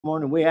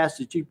morning. We ask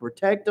that you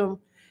protect them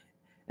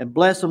and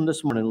bless them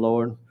this morning,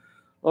 Lord.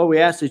 Lord, we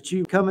ask that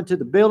you come into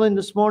the building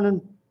this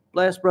morning.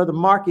 Bless Brother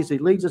Mark as he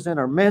leads us in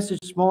our message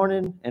this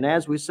morning and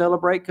as we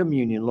celebrate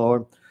communion,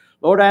 Lord.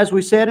 Lord, as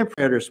we said in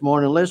prayer this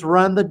morning, let's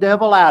run the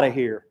devil out of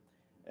here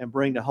and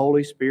bring the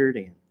Holy Spirit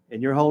in.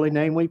 In your holy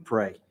name we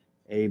pray.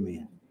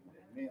 Amen.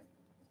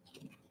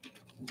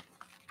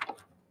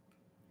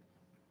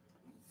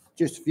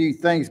 Just a few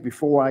things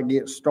before I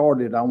get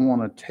started. I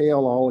want to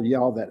tell all of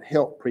y'all that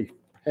helped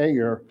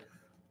prepare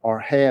or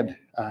had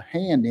a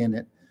hand in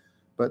it.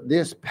 But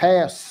this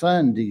past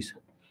Sunday's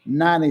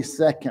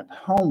 92nd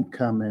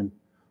homecoming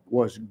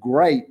was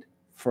great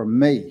for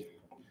me.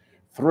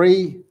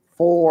 3-4-1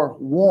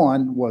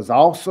 was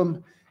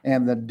awesome,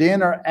 and the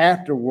dinner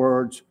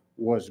afterwards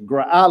was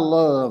great. I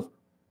love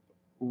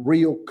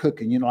real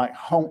cooking, you know, like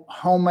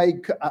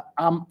homemade.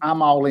 I'm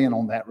all in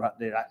on that right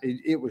there.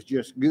 It was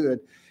just good.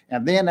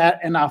 And then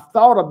I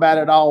thought about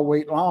it all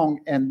week long.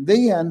 And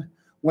then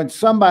when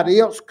somebody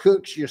else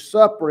cooks your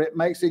supper, it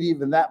makes it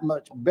even that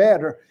much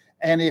better.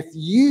 And if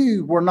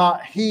you were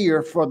not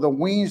here for the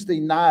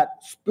Wednesday night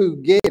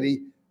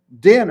spaghetti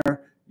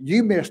dinner,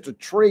 you missed a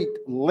treat.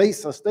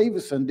 Lisa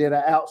Stevenson did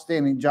an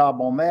outstanding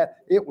job on that.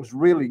 It was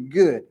really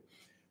good.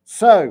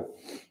 So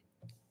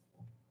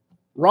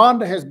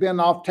Rhonda has been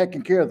off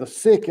taking care of the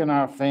sick in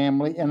our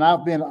family, and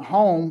I've been at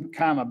home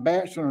kind of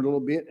bashing a little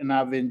bit, and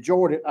I've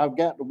enjoyed it. I've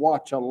got to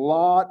watch a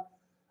lot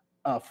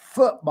of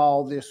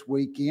football this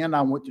weekend.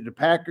 I went to the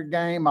Packer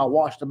game. I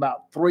watched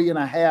about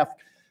 3.5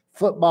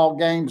 football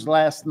games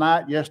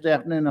yesterday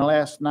afternoon and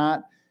last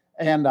night.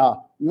 And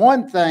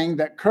one thing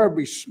that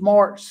Kirby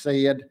Smart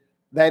said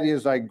that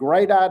is a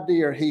great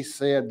idea, he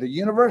said, the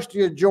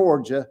University of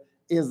Georgia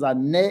is a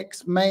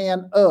next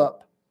man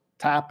up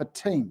type of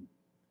team.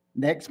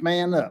 Next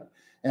man up.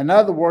 In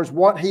other words,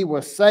 what he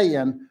was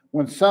saying,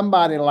 when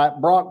somebody like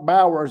Brock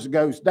Bowers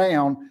goes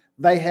down,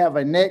 they have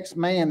a next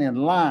man in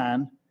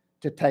line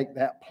to take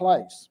that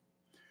place.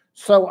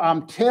 So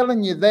I'm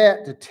telling you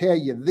that to tell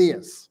you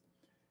this.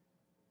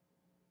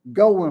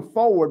 Going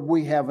forward,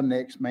 we have a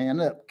next man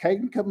up.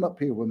 Caden, come up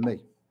here with me.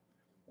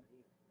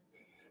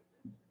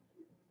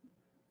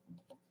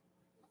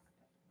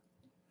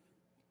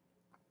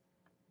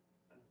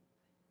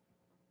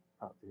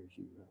 Oh, there's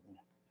you right there.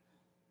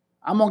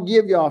 I'm going to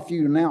give y'all a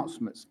few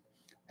announcements.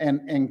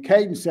 And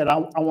Caden said, I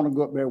want to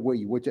go up there with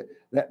you.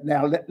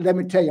 Now, let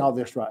me tell y'all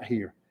this right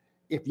here.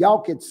 If y'all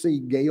could see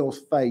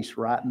Gail's face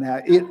right now,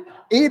 it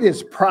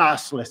is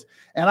priceless.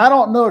 And I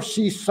don't know if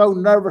she's so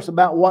nervous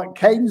about what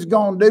Caden's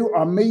going to do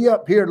or me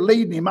up here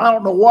leading him. I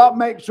don't know what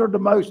makes her the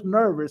most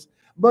nervous,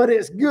 but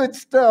it's good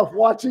stuff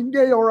watching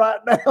Gail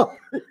right now.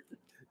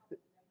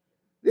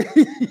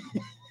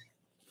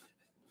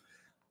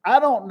 I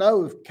don't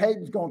know if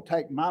Caden's going to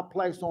take my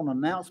place on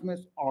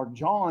announcements or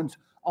John's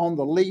on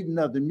the leading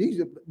of the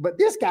music, but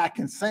this guy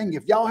can sing.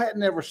 If y'all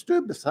hadn't ever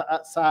stood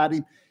beside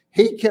him,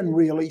 he can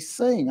really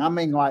sing. I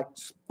mean, like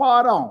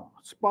spot on,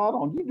 spot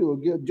on. You do a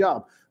good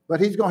job.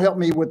 But he's going to help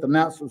me with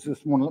announcements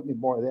this morning. Let me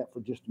borrow that for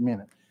just a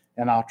minute,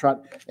 and I'll try.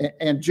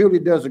 And Julie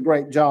does a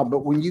great job. But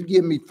when you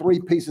give me 3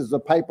 pieces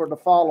of paper to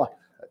follow,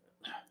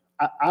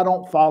 I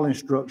don't follow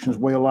instructions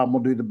well. I'm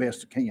going to do the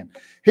best I can.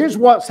 Here's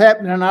what's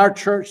happening in our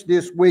church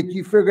this week.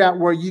 You figure out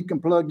where you can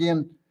plug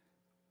in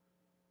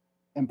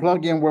and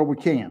plug in where we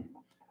can.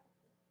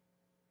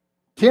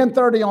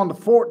 10:30 on the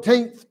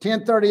 14th,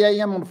 10:30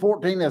 a.m. on the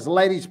 14th as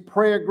ladies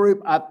prayer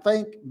group. I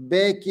think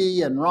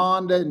Becky and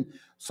Rhonda and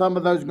some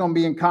of those are going to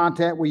be in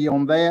contact with you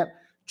on that.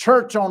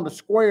 Church on the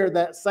Square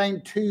that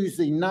same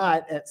Tuesday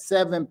night at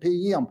 7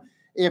 p.m.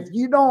 If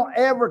you don't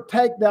ever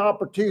take the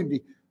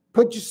opportunity,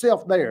 put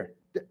yourself there.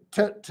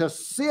 To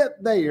sit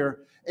there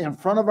in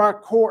front of our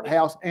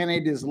courthouse, and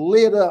it is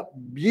lit up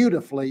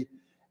beautifully,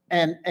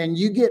 and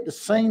you get to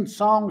sing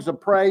songs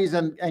of praise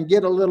and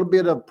get a little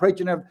bit of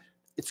preaching.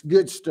 It's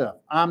good stuff.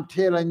 I'm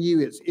telling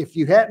you, if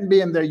you hadn't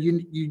been there,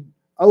 you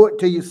owe it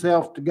to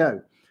yourself to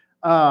go.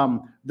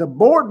 The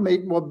board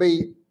meeting will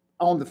be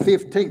on the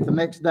 15th, the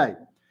next day.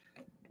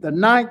 The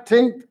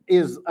 19th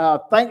is a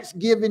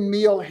Thanksgiving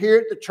meal here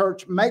at the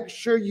church. Make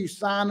sure you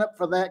sign up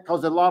for that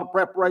because a lot of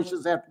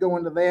preparations have to go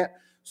into that.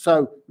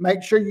 So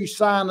make sure you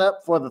sign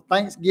up for the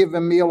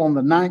Thanksgiving meal on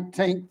the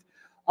 19th.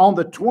 On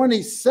the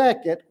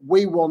 22nd,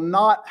 we will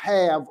not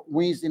have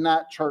Wednesday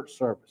night church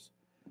service.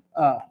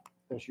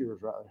 That's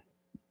yours right there.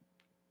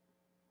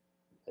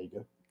 There you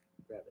go.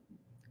 Grab it.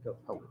 Go.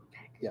 Oh,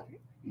 yeah.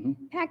 Mm-hmm.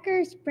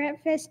 Packers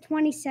breakfast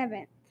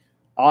 27th.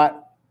 All right.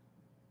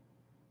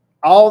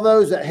 All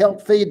those that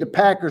help feed the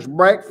Packers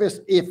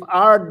breakfast, if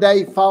our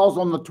day falls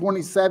on the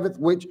 27th,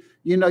 which,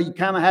 you know, you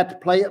kind of have to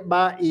play it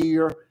by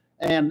ear,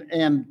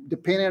 and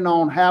depending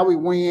on how we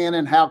win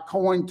and how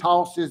coin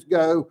tosses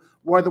go,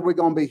 whether we're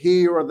going to be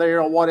here or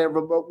there or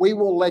whatever, but we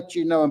will let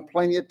you know in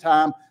plenty of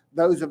time.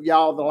 Those of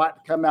y'all that like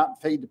to come out and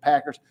feed the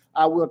Packers,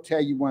 I will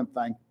tell you one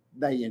thing,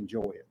 they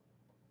enjoy it.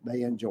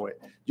 They enjoy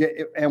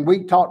it. And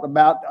we talked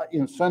about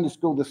in Sunday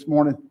school this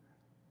morning,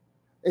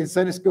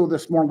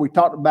 we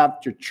talked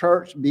about your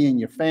church being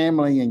your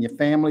family and your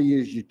family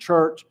is your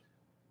church.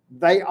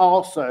 They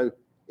also,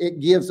 it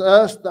gives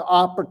us the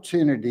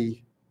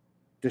opportunity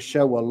to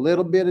show a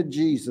little bit of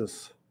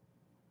Jesus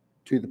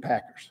to the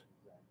Packers.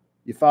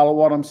 You follow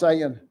what I'm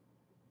saying?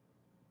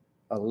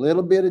 A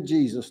little bit of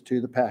Jesus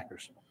to the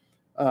Packers.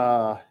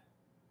 On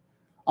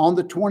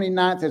the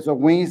 29th, it's a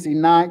Wednesday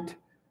night.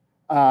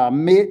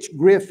 Mitch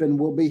Griffin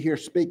will be here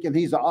speaking.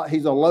 He's a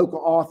local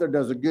author,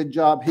 does a good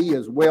job. He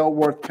is well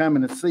worth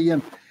coming and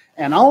seeing.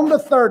 And on the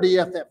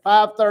 30th at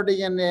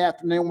 5:30 in the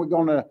afternoon, we're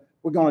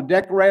gonna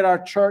decorate our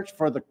church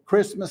for the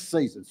Christmas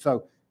season.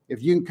 So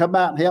if you can come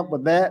out and help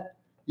with that,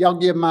 y'all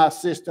give my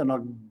assistant a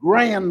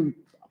grand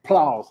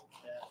applause.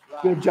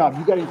 Right. Good job.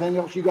 You got anything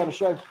else you got to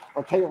show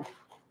or tell? Is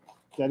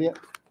that it?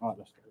 All right,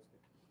 let's go.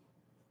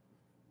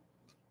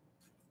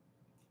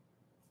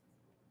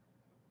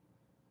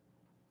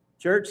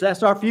 Church,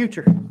 that's our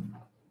future.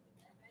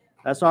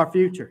 That's our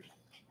future.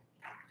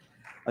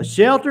 A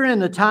shelter in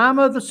the time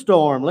of the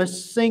storm.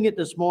 Let's sing it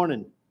this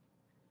morning.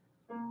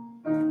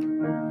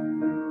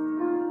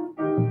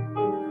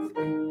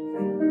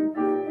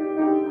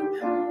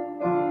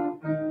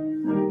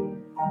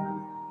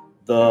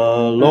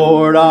 The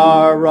Lord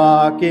our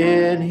rock,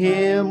 in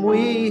him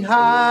we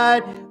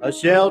hide, a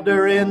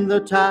shelter in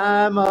the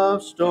time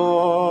of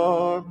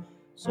storm.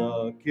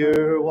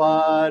 Secure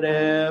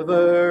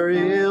whatever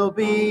ill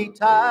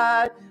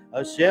betide,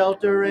 a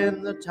shelter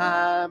in the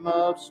time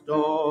of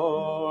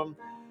storm.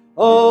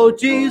 Oh,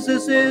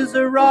 Jesus is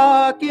a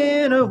rock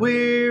in a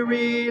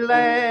weary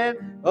land,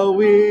 a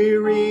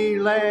weary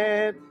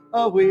land,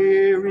 a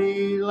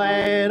weary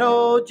land.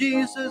 Oh,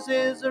 Jesus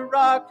is a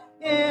rock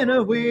in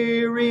a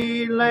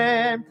weary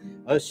land,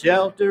 a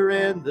shelter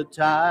in the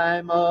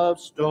time of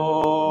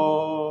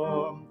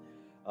storm.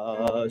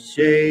 A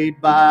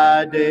shade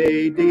by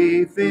day,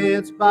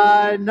 defense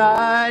by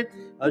night,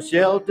 a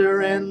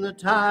shelter in the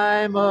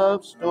time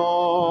of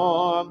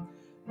storm.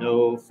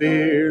 No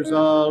fears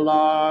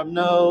alarm,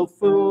 no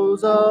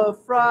fools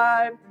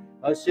affright,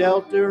 a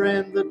shelter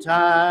in the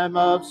time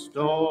of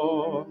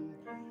storm.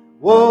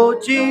 Whoa,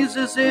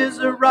 Jesus is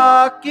a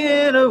rock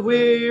in a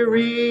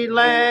weary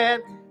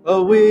land,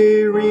 a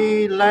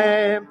weary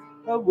land,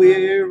 a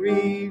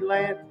weary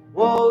land.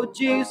 Oh,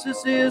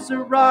 Jesus is a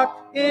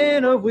rock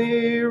in a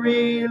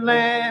weary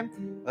land,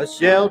 a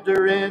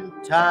shelter in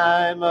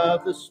time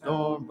of the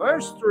storm.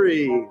 Verse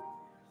 3.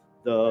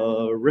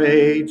 The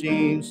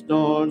raging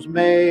storms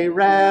may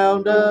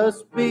round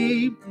us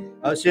be,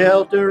 a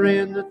shelter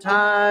in the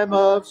time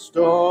of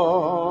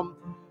storm.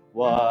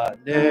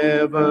 What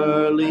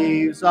never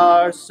leaves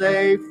our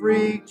safe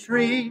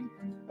retreat,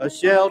 a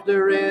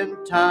shelter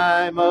in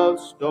time of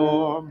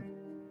storm.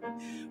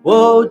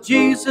 Oh,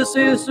 Jesus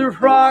is a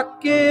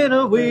rock in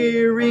a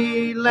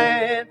weary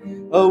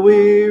land, a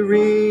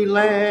weary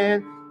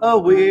land, a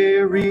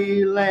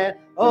weary land.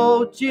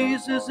 Oh,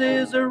 Jesus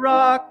is a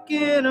rock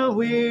in a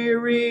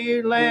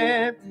weary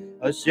land,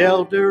 a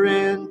shelter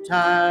in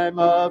time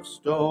of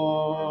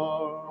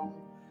storm.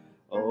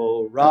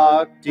 O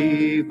rock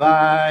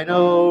divine,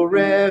 O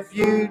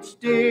refuge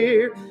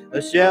dear,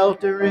 a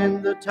shelter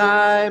in the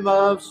time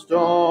of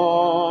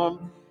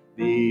storm.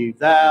 Be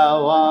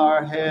thou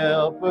our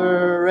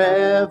helper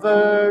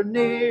ever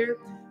near,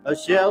 a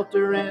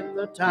shelter in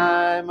the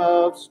time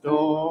of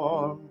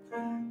storm.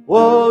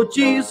 Oh,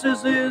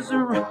 Jesus is a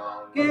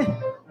rock in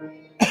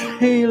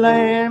a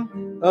land,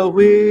 a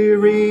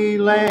weary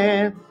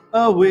land,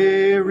 a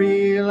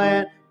weary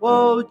land.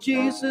 Oh,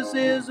 Jesus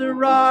is a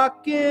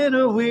rock in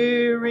a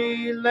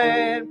weary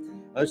land,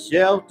 a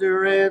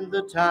shelter in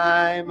the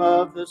time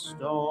of the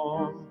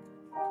storm.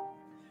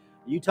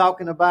 You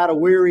talking about a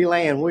weary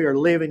land? We are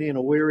living in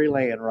a weary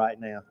land right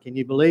now. Can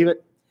you believe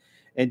it?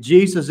 And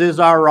Jesus is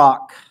our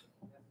rock.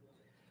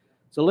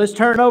 So let's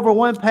turn over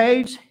one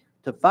page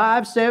to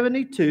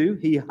 572.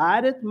 He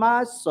hideth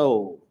my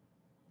soul.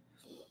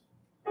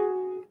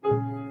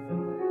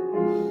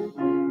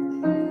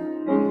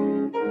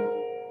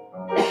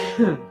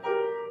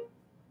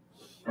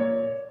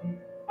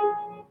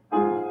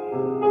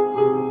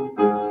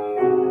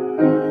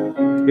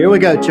 Here we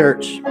go,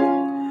 church.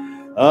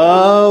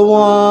 A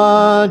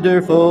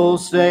wonderful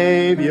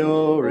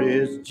Savior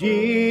is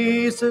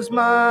Jesus,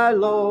 my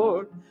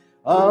Lord.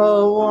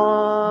 A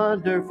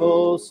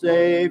wonderful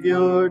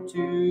Savior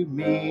to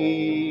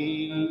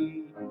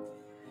me.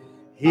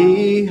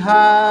 He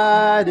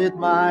hideth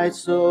my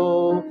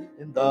soul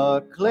in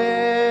the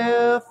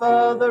cleft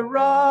of the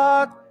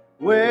rock,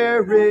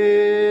 where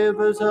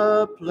rivers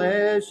of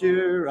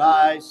pleasure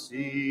I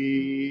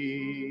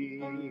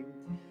see.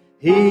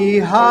 He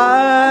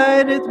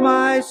hideth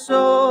my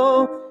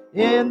soul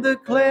in the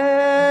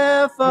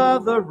cleft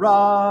of the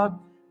rock,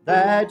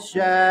 that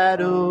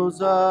shadows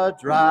a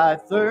dry,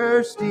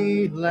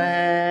 thirsty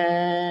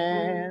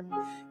land.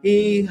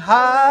 He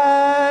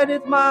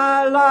hideth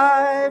my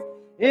life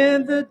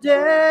in the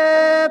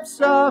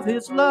depths of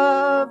his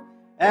love,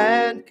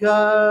 and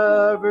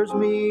covers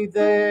me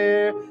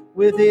there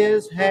with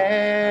his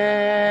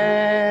hand,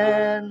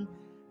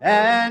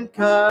 and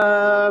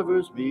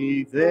covers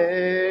me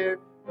there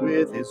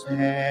with his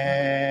hand.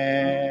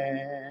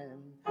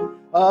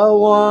 A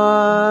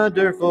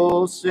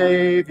wonderful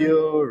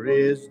Savior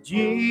is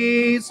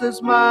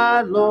Jesus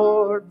my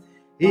Lord.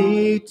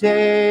 He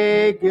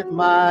taketh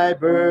my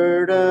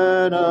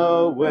burden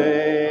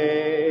away.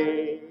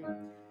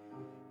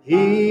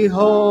 He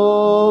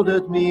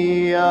holdeth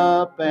me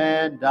up,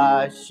 and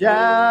I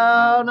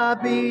shall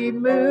not be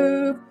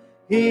moved.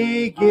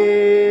 He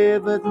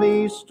giveth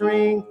me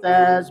strength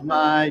as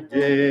my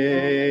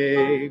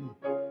day.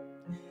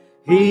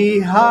 He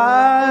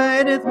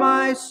hideth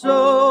my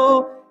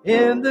soul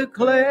in the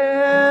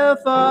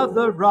cleft of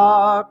the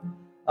rock,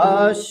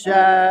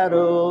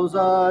 shadows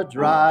a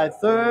dry,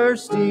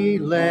 thirsty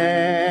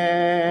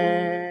land.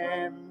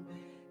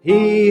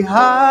 He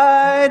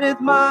hideth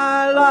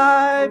my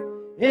life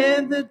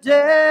in the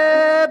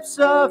depths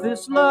of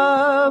his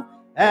love,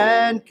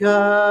 and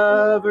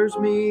covers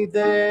me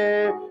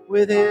there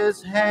with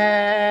his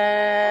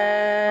hands,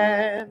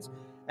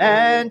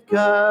 and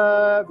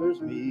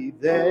covers me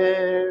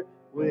there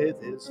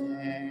with his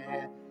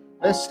hand.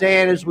 Let's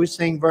stand as we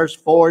sing verse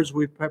 4 as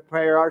we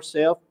prepare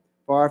ourselves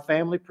for our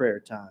family prayer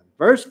time.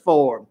 Verse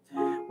 4.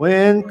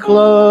 When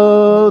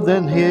clothed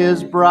in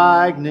his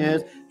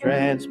brightness,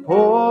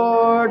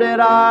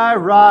 transported I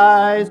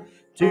rise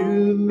to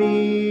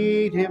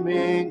meet him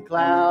in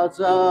clouds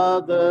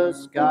of the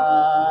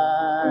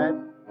sky.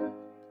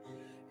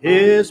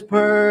 His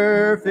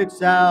perfect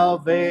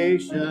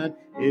salvation,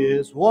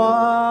 his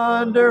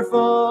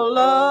wonderful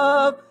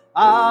love,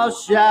 I'll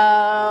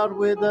shout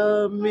with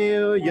the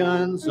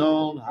millions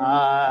on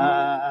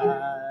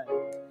high.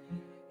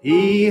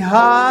 He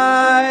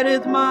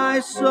hideth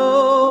my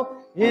soul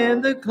in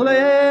the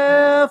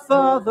cleft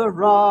of the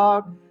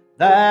rock,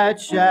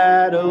 that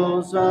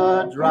shadows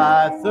a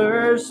dry,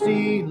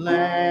 thirsty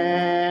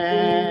land.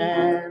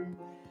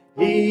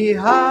 He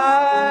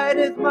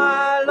hideth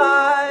my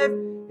life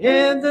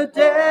in the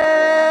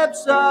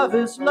depths of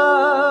his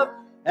love,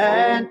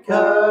 and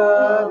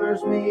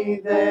covers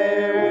me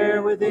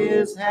there with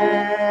his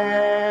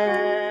hand,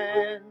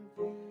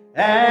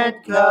 and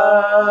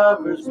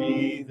covers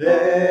me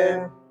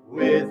there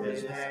with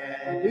his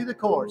hand. Do the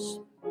chorus.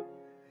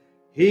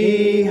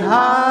 He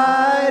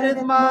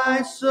hideth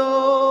my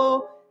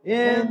soul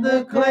in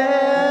the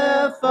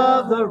cleft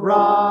of the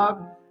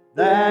rock,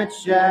 that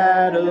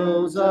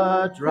shadows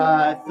a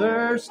dry,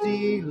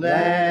 thirsty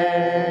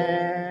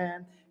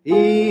land.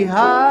 He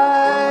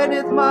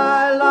hideth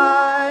my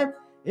life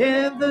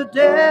in the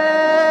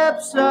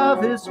depths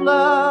of his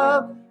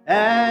love,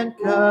 and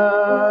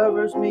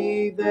covers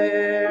me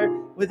there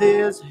with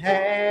his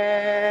hand,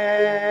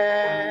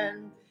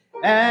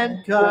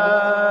 and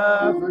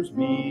covers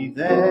me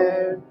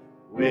there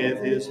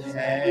with his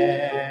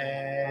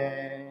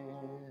hand.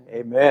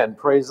 Amen.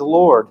 Praise the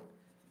Lord.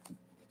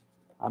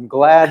 I'm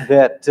glad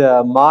that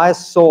my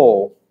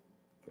soul,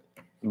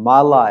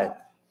 my life,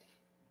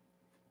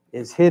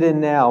 is hidden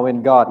now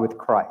in God with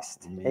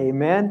Christ.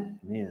 Amen.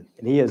 Amen.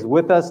 And He is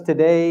with us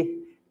today.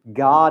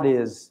 God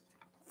is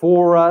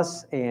for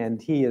us,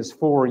 and He is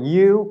for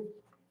you.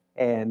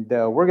 And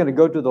we're going to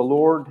go to the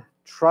Lord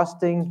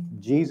trusting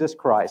Jesus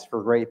Christ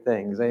for great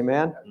things.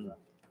 Amen.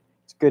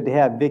 It's good to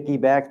have Vicki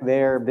back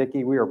there.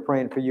 Vicki, we are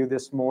praying for you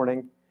this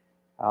morning.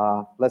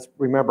 Let's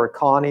remember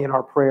Connie in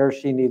our prayers.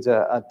 She needs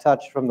a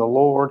touch from the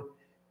Lord.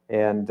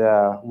 And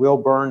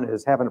Wilburn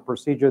is having a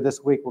procedure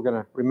this week. We're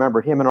going to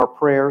remember him in our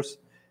prayers.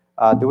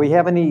 Do we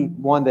have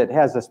anyone that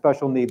has a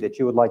special need that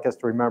you would like us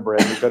to remember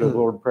as we go to the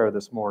Lord in prayer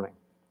this morning?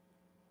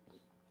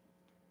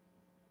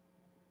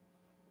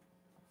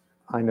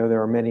 I know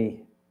there are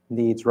many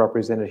needs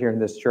represented here in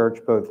this church,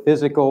 both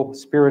physical,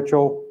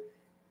 spiritual.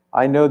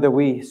 I know that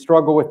we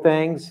struggle with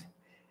things.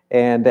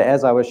 And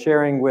as I was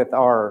sharing with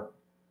our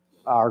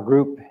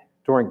group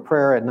during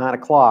prayer at 9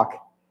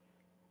 o'clock,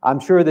 I'm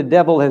sure the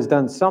devil has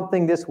done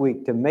something this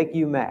week to make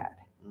you mad,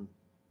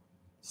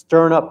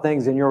 stirring up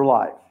things in your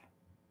life.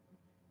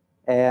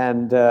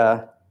 And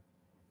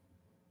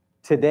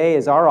today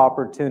is our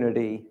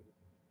opportunity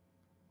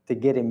to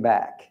get him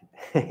back.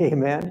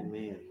 Amen.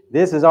 Amen.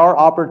 This is our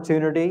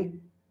opportunity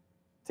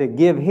to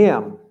give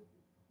him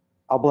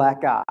a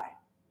black eye,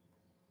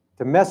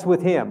 to mess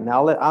with him.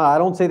 Now, I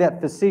don't say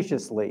that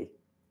facetiously.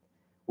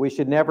 We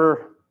should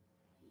never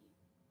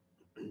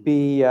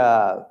be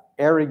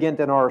arrogant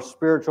in our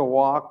spiritual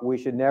walk. We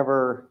should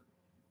never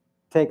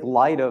take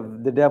light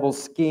of the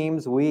devil's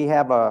schemes. We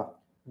have a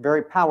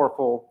very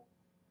powerful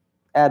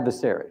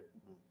adversary.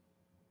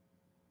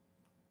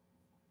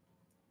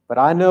 But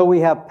I know we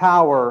have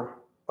power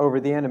over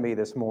the enemy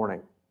this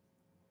morning.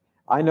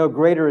 I know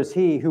greater is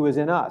he who is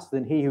in us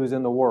than he who is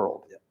in the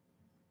world. Yeah.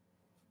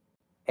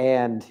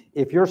 And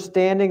if you're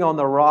standing on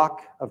the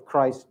rock of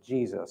Christ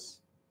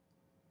Jesus,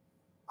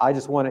 I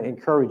just want to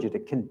encourage you to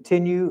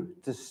continue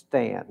to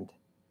stand.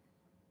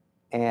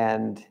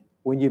 And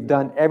when you've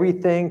done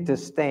everything to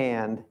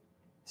stand,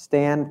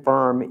 stand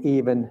firm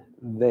even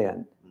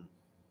then.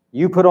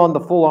 You put on the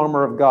full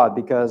armor of God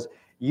because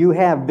you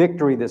have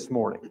victory this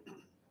morning.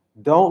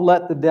 Don't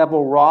let the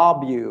devil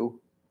rob you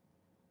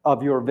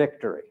of your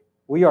victory.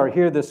 We are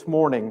here this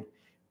morning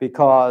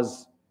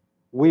because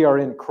we are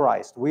in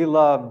Christ. We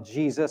love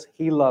Jesus.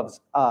 He loves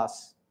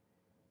us.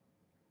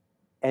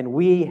 And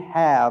we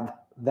have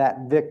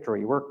that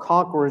victory. We're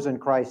conquerors in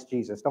Christ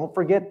Jesus. Don't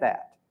forget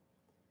that.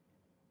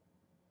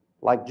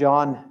 Like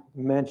John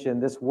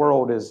mentioned, this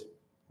world is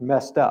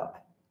messed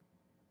up.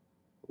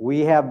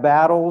 We have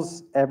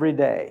battles every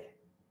day.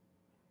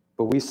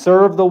 But we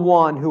serve the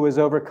one who has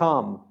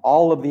overcome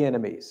all of the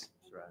enemies.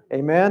 That's right.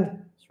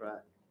 Amen? That's right.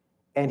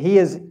 And he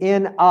is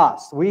in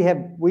us.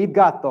 We've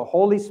got the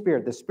Holy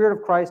Spirit, the Spirit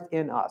of Christ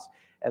in us.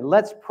 And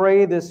let's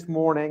pray this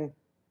morning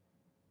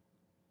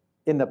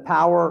in the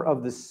power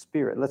of the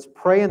Spirit. Let's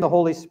pray in the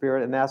Holy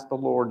Spirit and ask the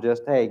Lord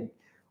just, hey,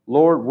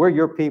 Lord, we're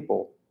your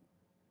people.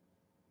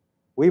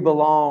 We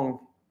belong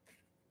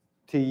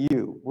to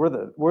you.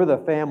 We're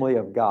the family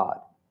of God.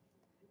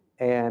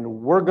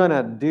 And we're going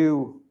to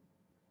do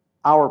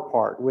our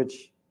part,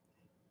 which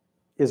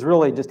is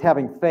really just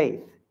having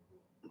faith.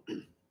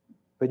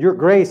 But your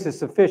grace is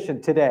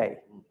sufficient today.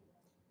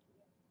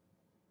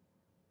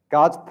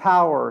 God's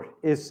power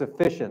is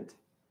sufficient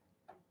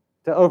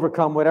to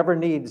overcome whatever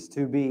needs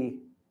to be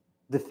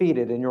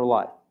defeated in your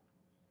life.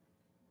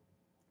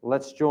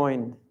 Let's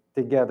join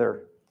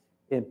together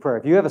in prayer.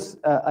 If you have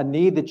a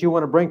need that you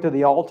want to bring to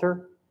the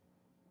altar,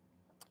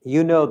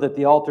 you know that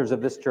the altars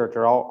of this church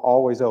are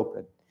always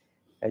open.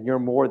 And you're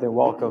more than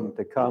welcome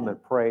to come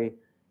and pray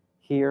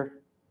here.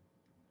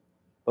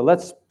 But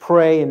let's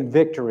pray in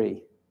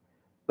victory.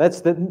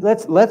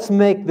 Let's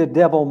make the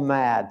devil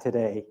mad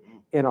today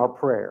in our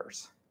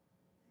prayers.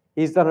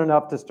 He's done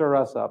enough to stir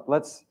us up.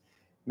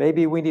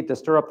 Maybe we need to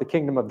stir up the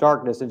kingdom of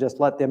darkness and just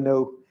let them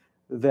know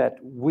that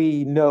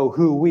we know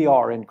who we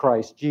are in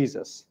Christ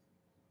Jesus.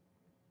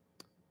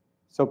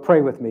 So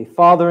pray with me.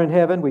 Father in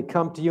heaven, we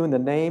come to you in the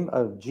name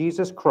of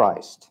Jesus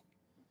Christ.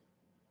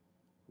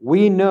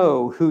 We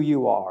know who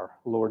you are,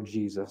 Lord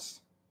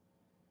Jesus.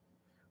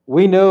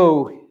 We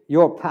know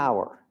your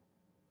power.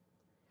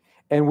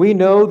 And we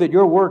know that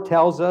your word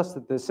tells us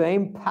that the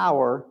same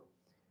power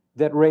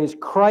that raised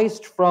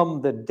Christ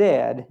from the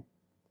dead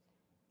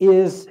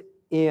is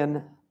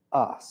in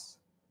us.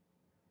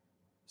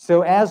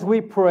 So as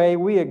we pray,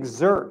 we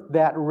exert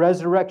that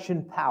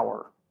resurrection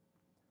power,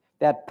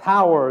 that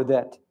power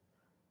that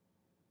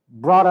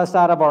brought us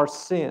out of our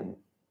sin,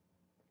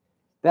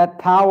 that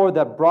power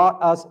that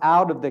brought us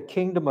out of the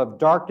kingdom of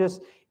darkness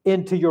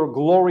into your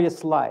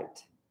glorious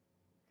light.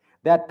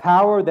 That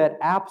power that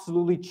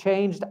absolutely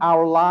changed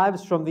our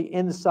lives from the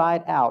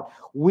inside out.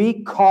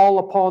 We call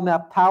upon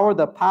that power,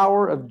 the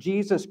power of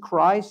Jesus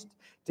Christ,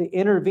 to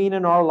intervene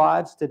in our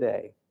lives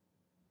today.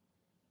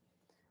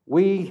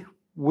 We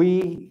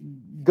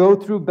go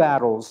through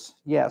battles,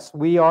 yes.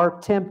 We are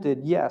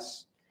tempted,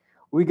 yes.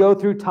 We go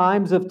through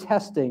times of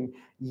testing,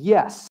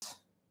 yes.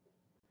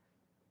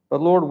 But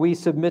Lord, we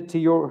submit to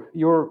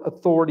your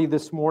authority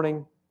this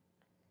morning.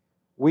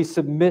 We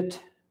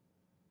submit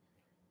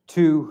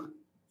to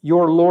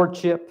your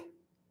lordship,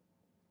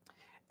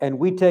 and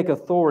we take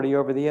authority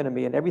over the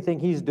enemy and everything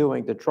he's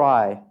doing to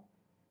try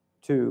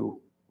to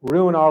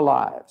ruin our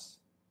lives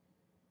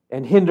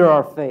and hinder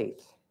our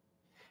faith.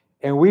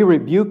 And we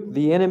rebuke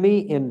the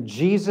enemy in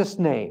Jesus'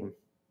 name,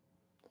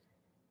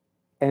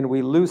 and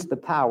we loose the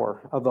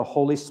power of the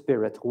Holy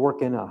Spirit to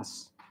work in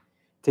us,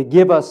 to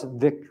give us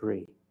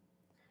victory,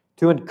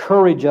 to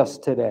encourage us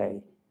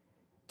today,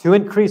 to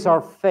increase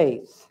our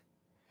faith,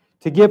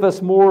 to give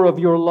us more of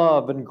your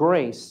love and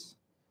grace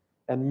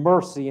and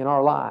mercy in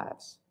our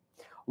lives.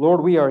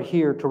 Lord, we are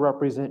here to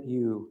represent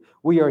you.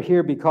 We are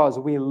here because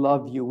we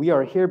love you. We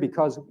are here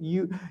because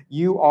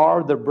you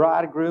are the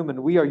bridegroom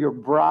and we are your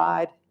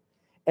bride.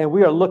 And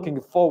we are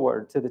looking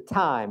forward to the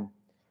time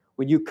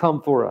when you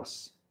come for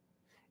us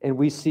and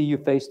we see you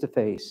face to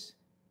face.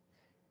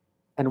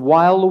 And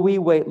while we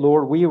wait,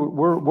 Lord,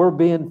 we're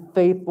being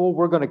faithful.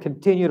 We're going to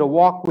continue to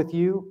walk with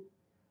you.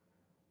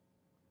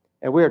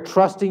 And we are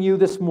trusting you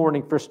this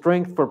morning for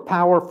strength, for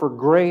power, for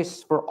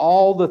grace, for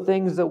all the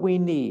things that we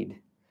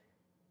need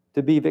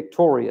to be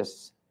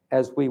victorious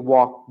as we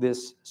walk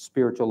this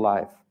spiritual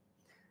life.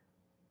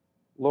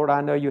 Lord,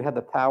 I know you have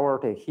the power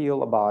to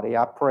heal a body.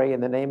 I pray in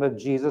the name of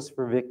Jesus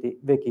for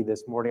Vicky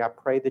this morning. I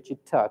pray that you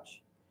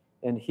touch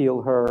and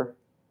heal her.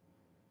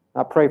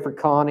 I pray for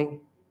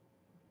Connie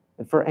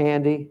and for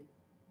Andy,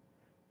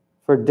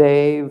 for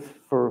Dave,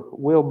 for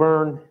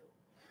Wilburn,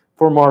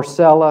 for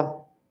Marcella,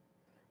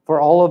 for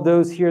all of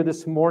those here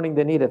this morning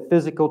that need a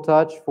physical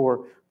touch,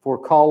 for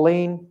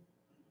Colleen.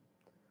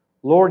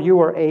 Lord, you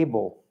are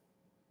able.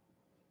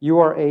 You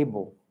are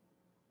able.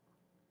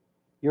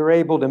 You're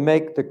able to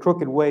make the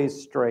crooked ways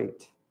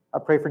straight. I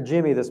pray for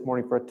Jimmy this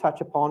morning for a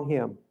touch upon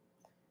him.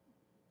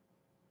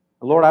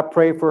 Lord, I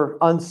pray for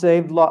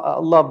unsaved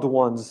loved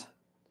ones,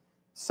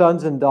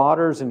 sons and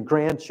daughters and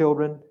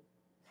grandchildren,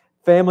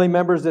 family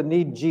members that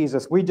need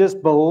Jesus. We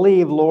just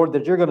believe, Lord,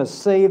 that you're going to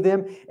save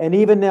them. And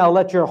even now,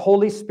 let your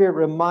Holy Spirit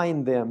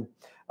remind them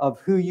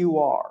of who you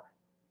are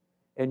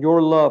and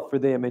your love for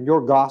them and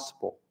your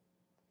gospel.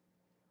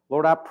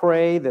 Lord, I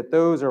pray that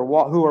those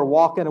who are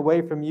walking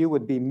away from you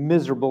would be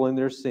miserable in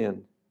their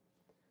sin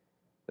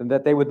and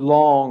that they would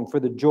long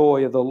for the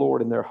joy of the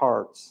Lord in their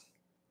hearts.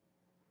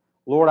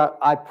 Lord,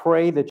 I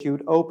pray that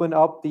you'd open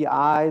up the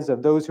eyes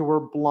of those who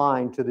were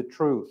blind to the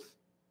truth,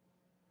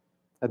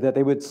 and that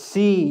they would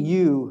see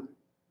you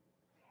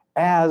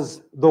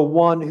as the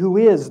one who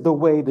is the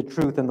way, the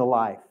truth, and the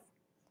life,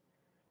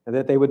 and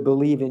that they would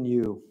believe in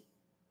you.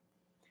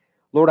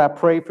 Lord, I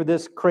pray for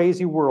this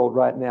crazy world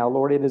right now.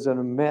 Lord, it is in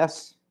a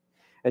mess,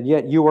 and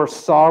yet you are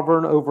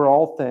sovereign over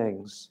all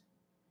things.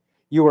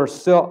 You are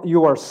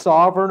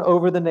sovereign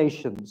over the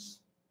nations.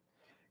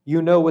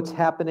 You know what's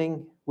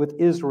happening with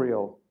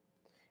Israel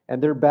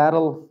and their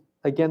battle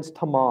against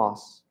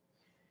Hamas.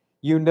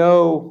 You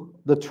know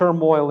the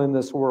turmoil in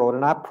this world.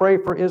 And I pray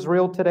for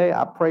Israel today.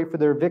 I pray for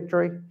their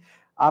victory.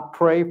 I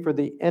pray for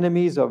the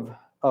enemies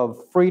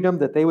of freedom,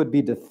 that they would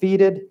be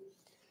defeated.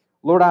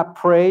 Lord, I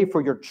pray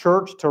for your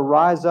church to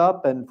rise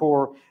up and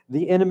for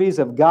the enemies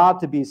of God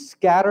to be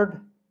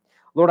scattered.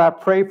 Lord, I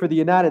pray for the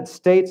United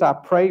States. I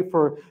pray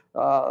for,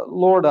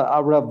 Lord,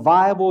 a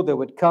revival that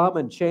would come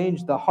and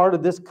change the heart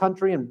of this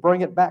country and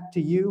bring it back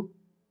to you.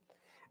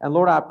 And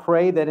Lord, I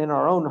pray that in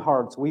our own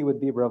hearts we would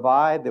be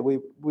revived, that we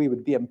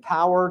would be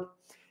empowered,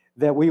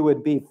 that we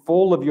would be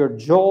full of your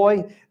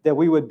joy, that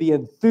we would be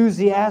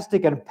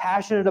enthusiastic and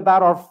passionate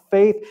about our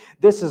faith.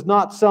 This is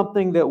not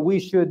something that we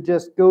should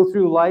just go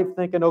through life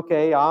thinking,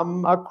 okay,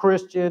 I'm a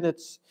Christian,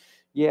 it's,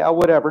 yeah,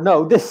 whatever.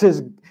 No, this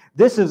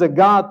is a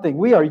God thing.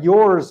 We are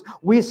yours.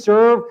 We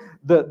serve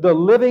the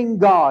living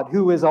God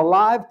who is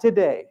alive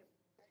today.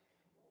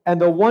 And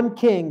the one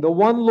King, the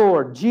one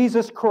Lord,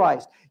 Jesus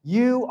Christ.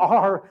 You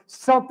are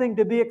something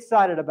to be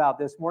excited about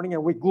this morning,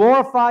 and we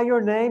glorify your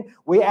name.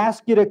 We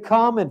ask you to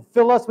come and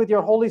fill us with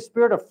your Holy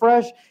Spirit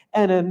afresh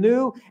and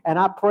anew, and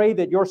I pray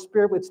that your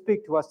Spirit would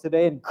speak to us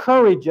today,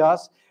 encourage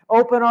us,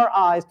 open our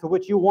eyes to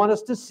what you want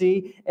us to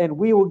see, and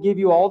we will give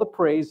you all the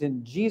praise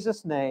in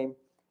Jesus' name.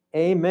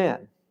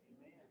 Amen.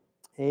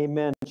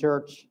 Amen,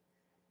 church.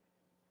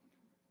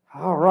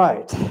 All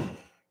right.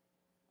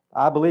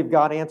 I believe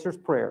God answers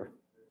prayer.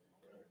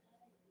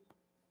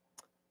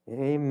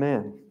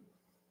 Amen.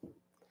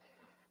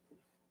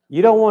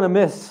 You don't want to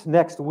miss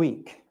next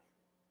week.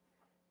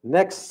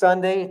 Next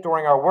Sunday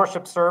during our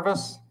worship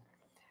service,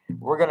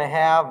 we're going to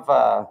have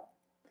a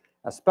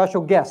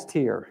special guest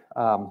here.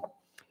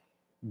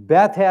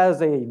 Beth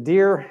has a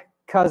dear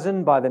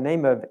cousin by the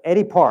name of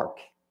Eddie Park,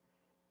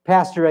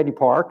 Pastor Eddie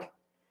Park,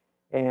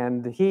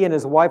 and he and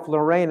his wife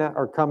Lorena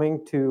are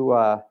coming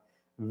to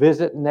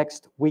visit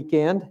next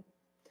weekend.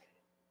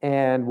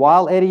 And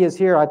while Eddie is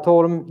here, I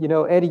told him, you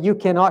know, Eddie, you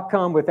cannot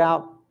come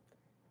without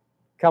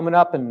coming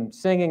up and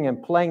singing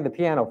and playing the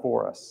piano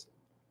for us.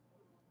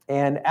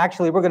 And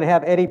actually, we're going to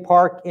have Eddie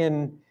Park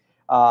in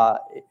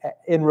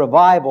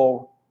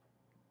revival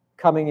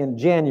coming in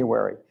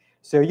January.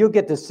 So you'll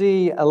get to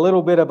see a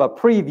little bit of a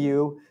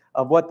preview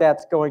of what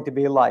that's going to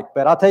be like.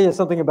 But I'll tell you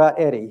something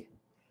about Eddie.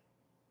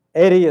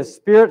 Eddie is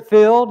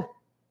spirit-filled.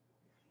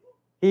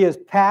 He is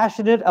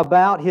passionate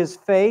about his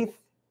faith.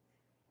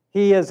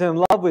 He is in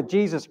love with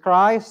Jesus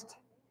Christ.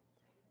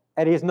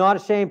 And he's not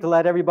ashamed to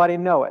let everybody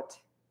know it.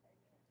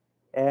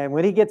 And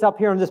when he gets up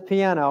here on this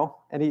piano,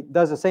 and he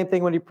does the same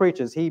thing when he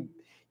preaches, he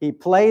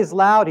plays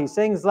loud, he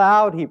sings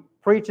loud, he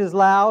preaches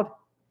loud.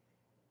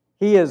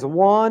 He is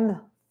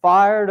one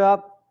fired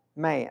up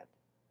man.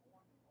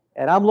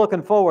 And I'm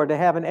looking forward to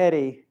having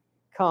Eddie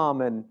come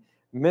and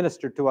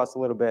minister to us a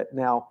little bit.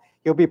 Now,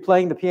 he'll be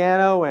playing the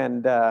piano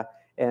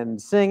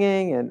and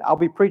singing, and I'll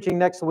be preaching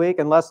next week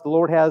unless the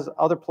Lord has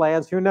other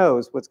plans. Who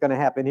knows what's going to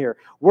happen here?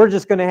 We're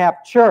just going to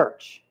have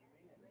church,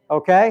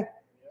 okay?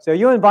 So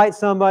you invite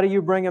somebody,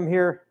 you bring them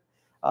here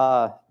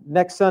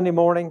next Sunday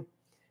morning,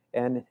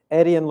 and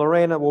Eddie and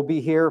Lorena will be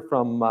here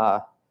from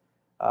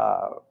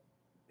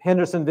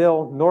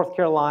Hendersonville, North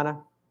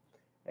Carolina,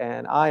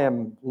 and I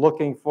am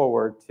looking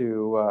forward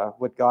to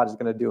what God is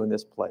going to do in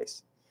this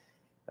place.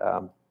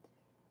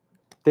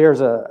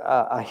 There's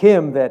a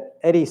hymn that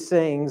Eddie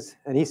sings,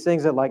 and he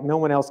sings it like no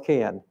one else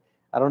can.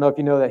 I don't know if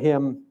you know that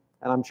hymn,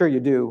 and I'm sure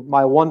you do.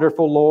 My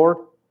wonderful Lord,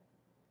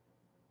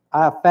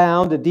 I have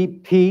found a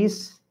deep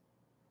peace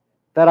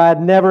that I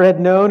had never had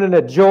known, and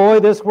a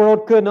joy this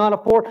world could not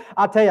afford.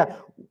 I'll tell you,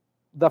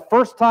 the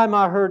first time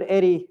I heard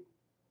Eddie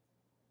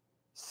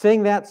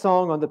sing that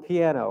song on the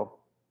piano,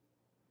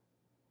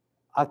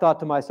 I thought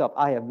to myself,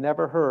 I have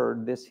never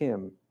heard this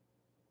hymn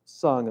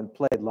sung and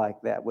played like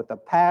that. With the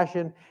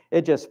passion,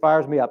 it just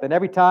fires me up. And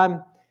every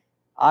time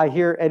I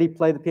hear Eddie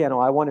play the piano,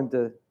 I want him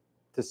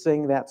to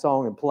sing that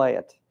song and play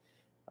it.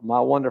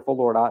 My wonderful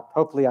Lord.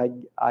 Hopefully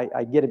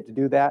I get him to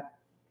do that,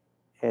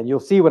 and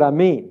you'll see what I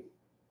mean.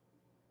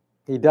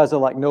 He does it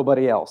like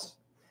nobody else.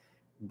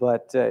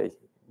 But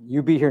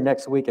you be here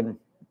next week and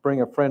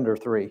bring a friend or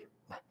three.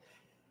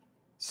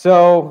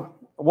 So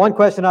one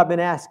question I've been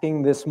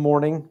asking this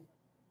morning,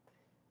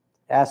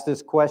 asked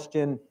this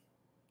question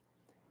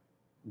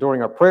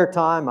during our prayer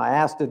time. I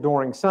asked it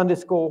during Sunday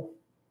school,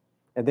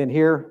 and then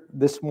here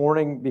this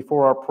morning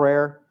before our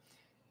prayer.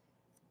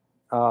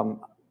 And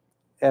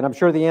I'm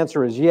sure the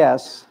answer is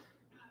yes.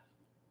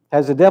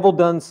 Has the devil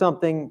done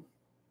something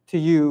to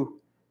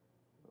you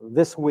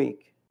this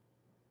week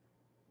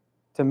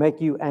to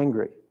make you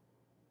angry,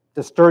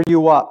 to stir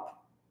you up,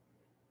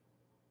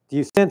 Do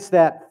you sense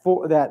that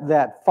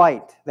that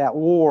fight, that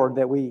war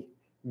that we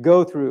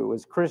go through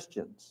as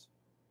Christians?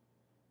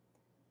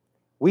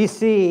 We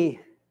see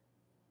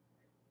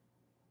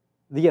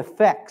the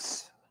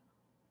effects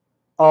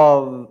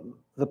of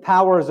the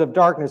powers of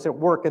darkness at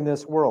work in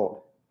this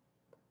world.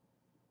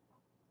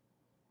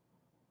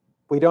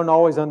 We don't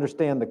always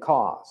understand the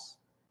cause.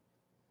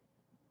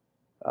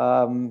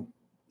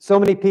 So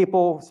many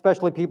people,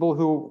 especially people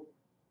who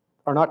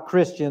are not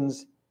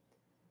Christians,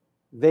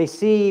 they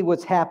see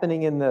what's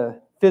happening in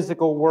the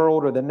physical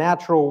world or the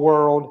natural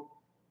world,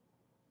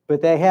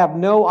 but they have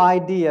no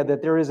idea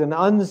that there is an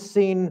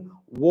unseen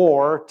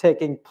war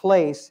taking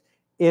place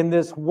in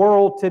this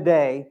world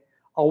today,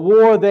 a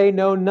war they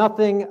know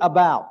nothing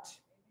about.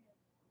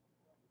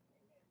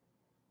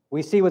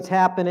 We see what's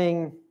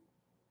happening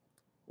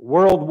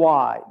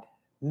worldwide,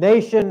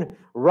 nation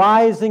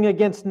rising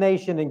against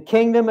nation and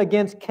kingdom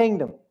against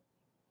kingdom.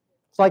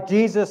 It's like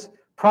Jesus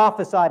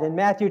prophesied in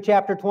Matthew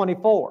chapter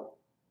 24.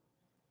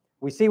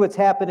 We see what's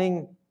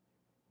happening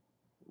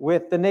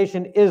with the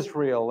nation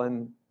Israel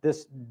and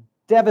this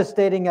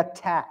devastating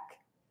attack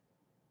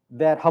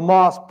that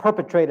Hamas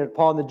perpetrated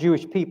upon the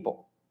Jewish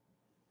people.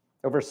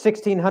 Over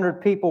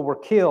 1,600 people were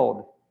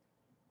killed.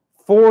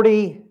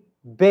 40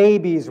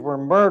 babies were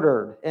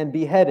murdered and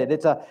beheaded.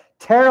 It's a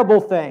terrible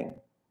thing.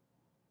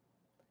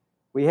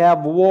 We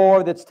have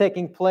war that's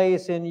taking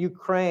place in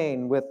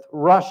Ukraine with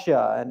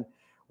Russia, and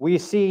we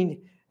see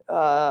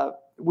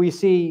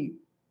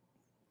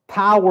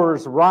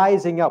powers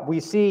rising up. We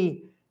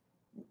see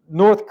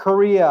North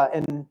Korea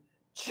and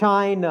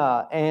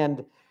China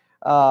and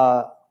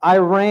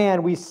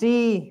Iran. We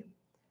see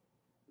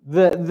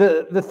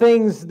the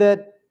things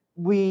that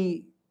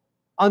we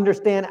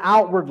understand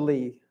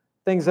outwardly,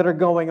 things that are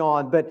going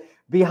on. But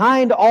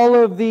behind all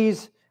of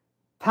these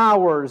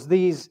powers,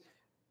 these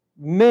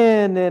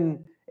men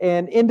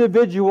and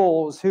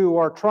individuals who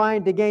are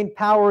trying to gain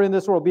power in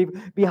this world,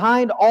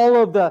 behind all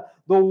of the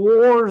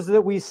wars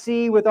that we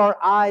see with our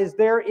eyes,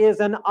 there is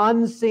an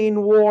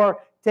unseen war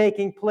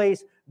taking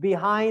place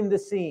behind the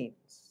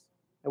scenes.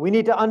 And we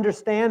need to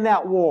understand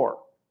that war.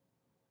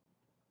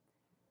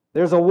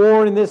 There's a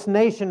war in this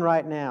nation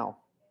right now.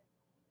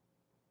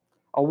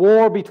 A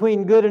war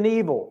between good and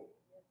evil.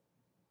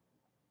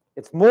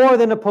 It's more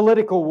than a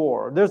political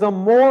war. There's a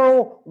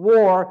moral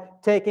war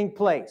taking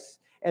place.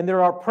 And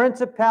there are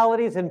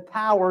principalities and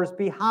powers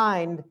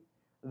behind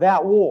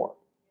that war.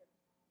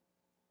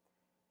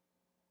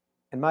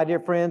 And my dear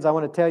friends, I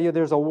want to tell you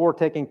there's a war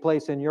taking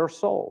place in your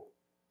soul,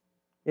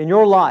 in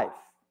your life.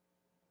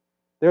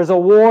 There's a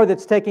war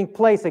that's taking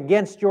place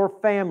against your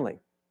family.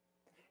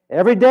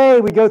 Every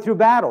day we go through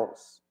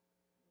battles.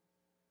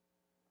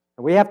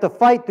 And we have to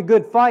fight the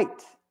good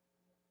fight.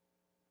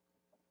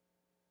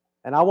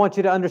 And I want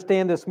you to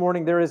understand this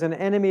morning, there is an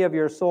enemy of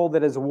your soul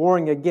that is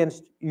warring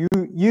against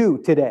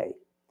you today.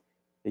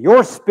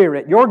 Your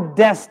spirit, your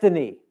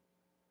destiny.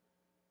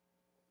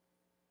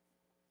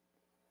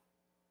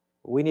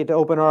 We need to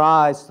open our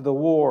eyes to the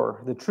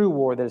war, the true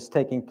war that is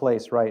taking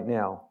place right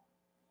now.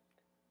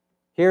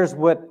 Here's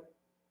what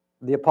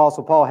the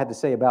Apostle Paul had to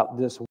say about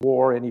this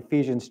war in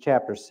Ephesians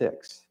chapter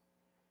 6.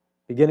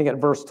 Beginning at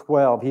verse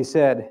 12, he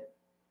said,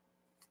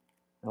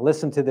 now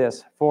listen to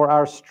this, "For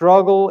our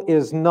struggle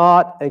is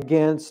not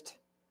against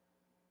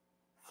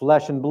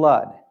flesh and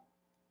blood."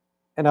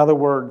 In other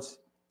words,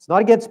 it's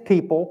not against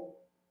people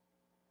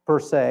per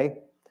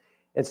se.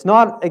 It's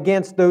not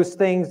against those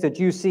things that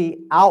you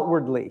see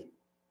outwardly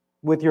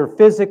with your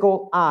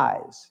physical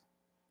eyes,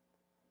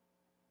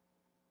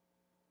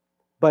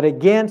 but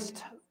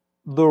against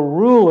the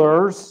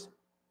rulers,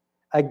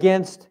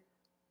 against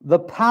the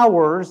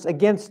powers,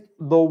 against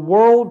the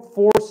world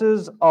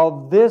forces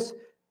of this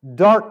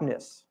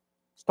darkness.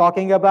 It's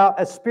talking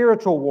about a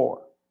spiritual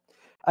war.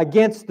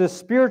 Against the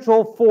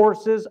spiritual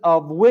forces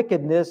of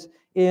wickedness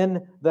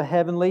in the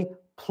heavenly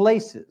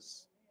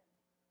places.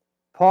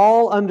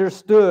 Paul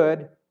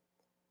understood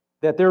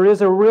that there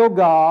is a real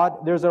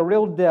God, there's a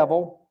real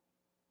devil,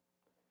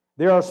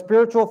 there are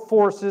spiritual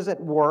forces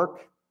at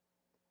work,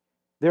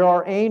 there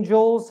are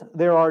angels,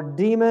 there are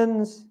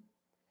demons,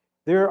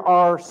 there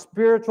are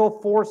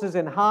spiritual forces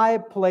in high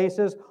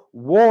places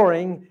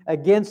warring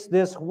against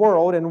this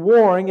world and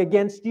warring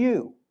against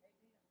you.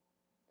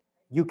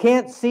 You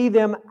can't see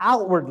them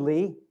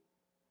outwardly,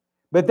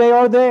 but they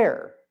are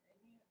there,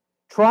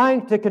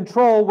 trying to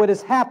control what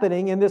is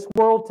happening in this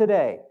world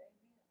today.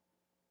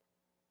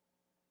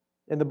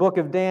 In the book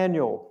of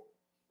Daniel,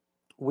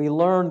 we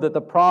learned that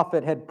the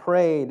prophet had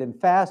prayed and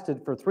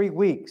fasted for 3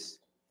 weeks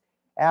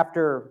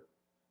after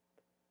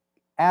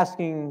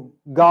asking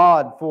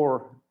God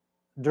for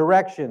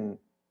direction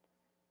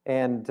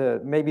and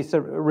to maybe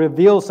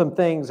reveal some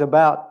things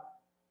about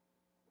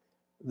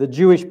the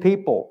Jewish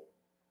people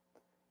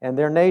and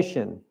their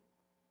nation.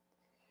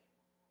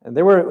 And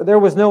there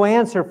was no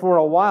answer for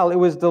a while. It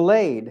was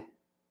delayed.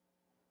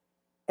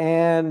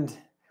 And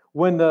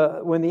when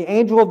the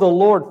angel of the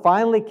Lord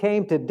finally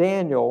came to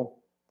Daniel,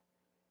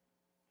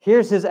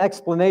 here's his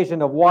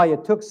explanation of why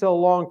it took so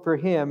long for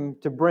him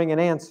to bring an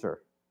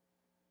answer.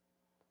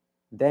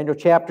 Daniel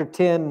chapter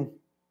 10,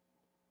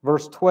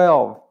 verse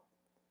 12.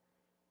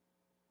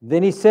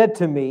 Then he said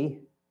to me,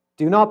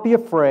 do not be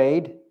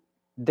afraid,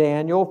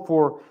 Daniel,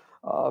 for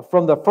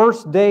from the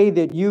first day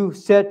that you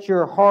set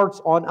your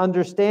hearts on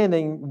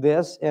understanding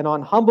this and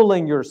on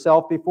humbling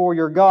yourself before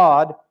your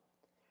God,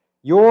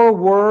 your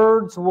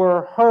words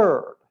were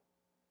heard.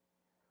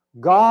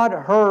 God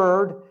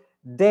heard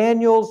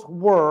Daniel's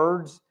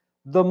words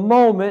the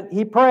moment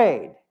he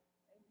prayed.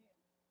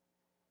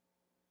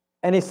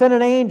 And he sent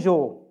an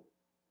angel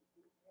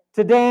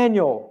to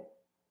Daniel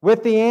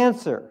with the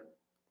answer.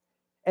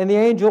 And the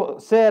angel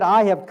said,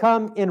 I have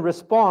come in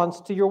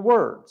response to your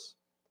words.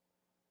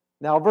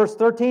 Now, verse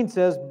 13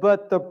 says,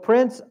 but the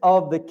prince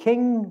of the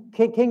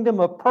kingdom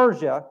of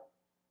Persia,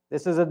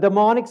 this is a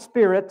demonic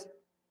spirit,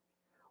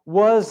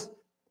 was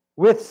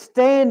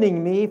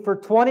withstanding me for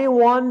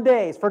 21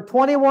 days. For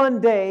 21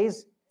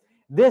 days,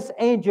 this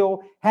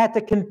angel had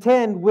to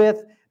contend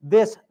with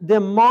this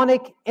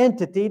demonic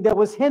entity that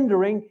was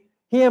hindering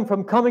him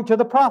from coming to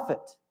the prophet.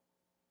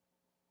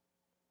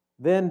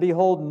 Then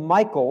behold,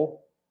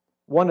 Michael,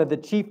 one of the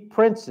chief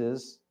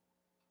princes,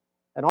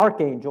 an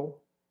archangel,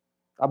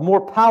 a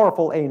more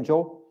powerful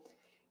angel,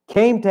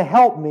 came to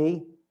help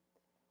me,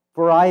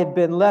 for I had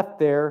been left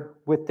there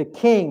with the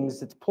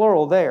kings, it's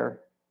plural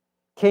there,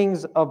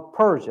 kings of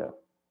Persia,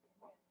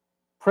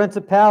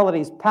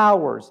 principalities,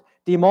 powers,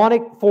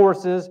 demonic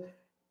forces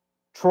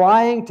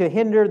trying to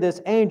hinder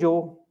this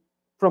angel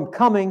from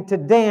coming to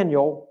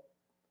Daniel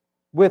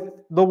with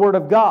the word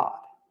of God.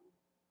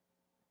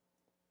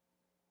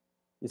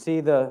 You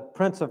see, the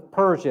prince of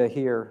Persia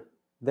here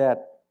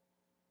that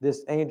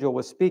this angel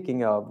was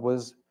speaking of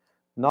was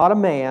not a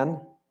man,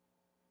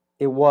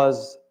 it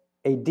was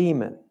a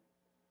demon.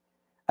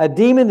 A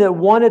demon that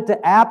wanted to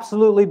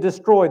absolutely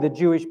destroy the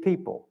Jewish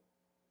people.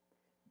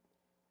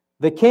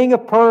 The king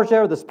of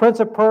Persia, or the prince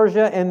of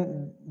Persia,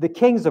 and the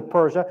kings of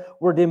Persia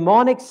were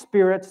demonic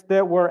spirits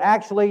that were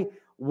actually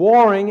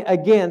warring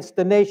against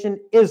the nation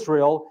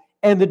Israel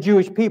and the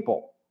Jewish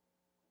people.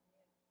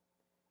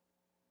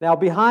 Now,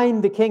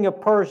 behind the king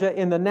of Persia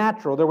in the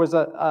natural, there was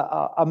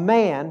a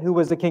man who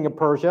was the king of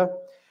Persia.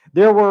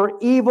 There were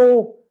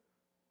evil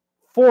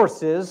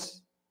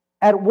forces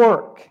at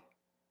work,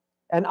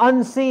 an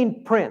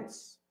unseen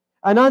prince,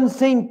 an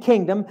unseen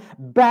kingdom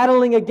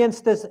battling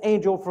against this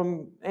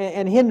angel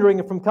and hindering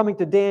him from coming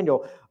to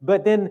Daniel.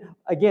 But then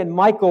again,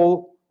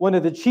 Michael, one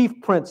of the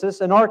chief princes,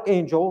 an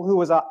archangel who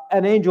was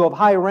an angel of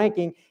high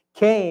ranking,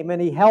 came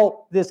and he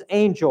helped this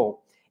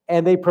angel,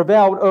 and they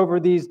prevailed over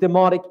these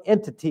demonic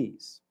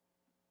entities.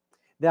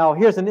 Now,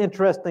 here's an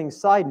interesting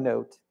side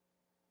note.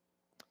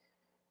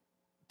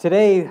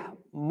 Today,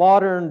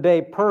 modern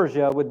day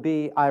Persia would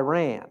be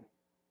Iran.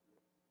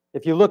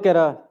 If you look at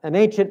an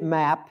ancient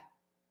map,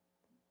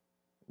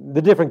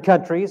 the different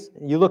countries,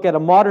 you look at a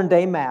modern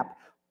day map,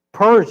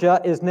 Persia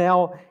is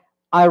now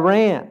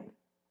Iran.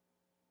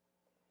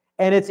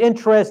 And it's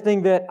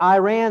interesting that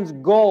Iran's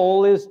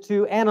goal is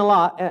to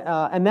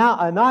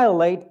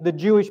annihilate the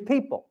Jewish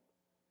people.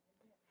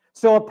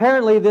 So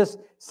apparently this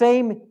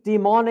same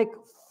demonic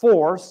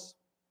force,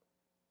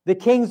 the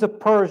kings of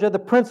Persia, the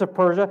prince of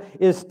Persia,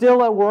 is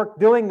still at work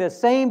doing the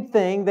same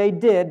thing they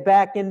did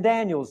back in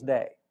Daniel's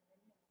day.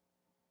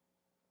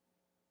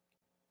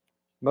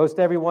 Most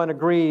everyone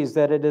agrees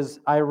that it is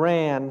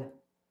Iran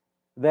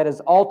that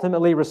is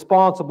ultimately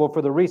responsible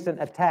for the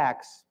recent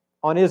attacks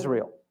on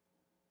Israel.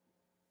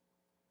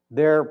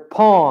 Their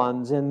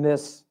pawns in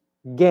this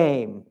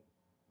game,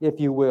 if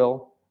you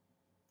will,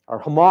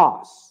 are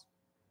Hamas,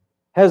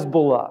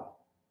 Hezbollah,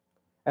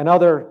 and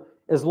other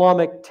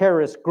Islamic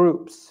terrorist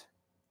groups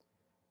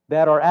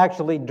that are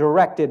actually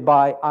directed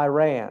by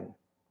Iran.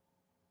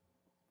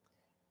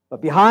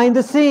 But behind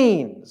the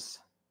scenes,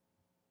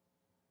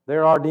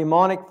 there are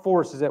demonic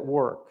forces at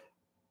work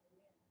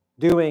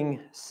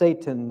doing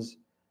Satan's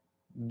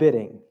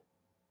bidding.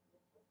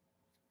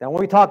 Now,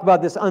 when we talk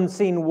about this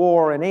unseen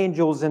war and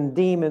angels and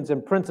demons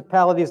and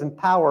principalities and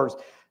powers,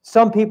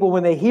 some people,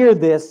 when they hear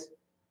this,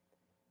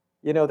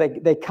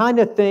 they kind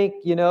of think,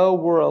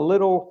 we're a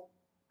little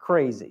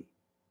crazy.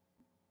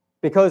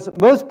 Because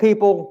most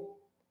people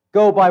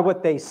go by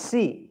what they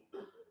see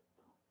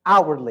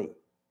outwardly,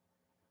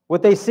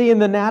 what they see in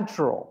the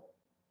natural.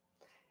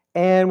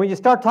 And when you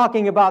start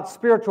talking about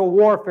spiritual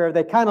warfare,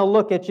 they kind of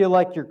look at you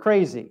like you're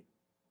crazy.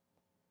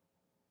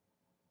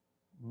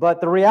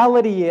 But the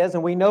reality is,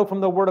 and we know from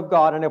the Word of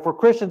God, and if we're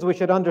Christians, we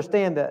should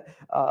understand that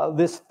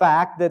this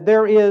fact that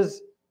there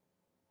is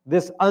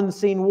this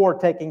unseen war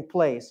taking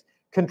place,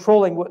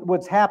 controlling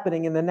what's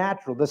happening in the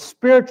natural. The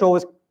spiritual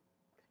is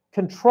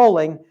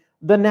controlling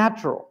the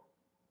natural.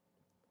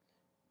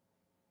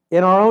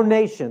 In our own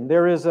nation,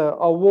 there is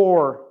a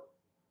war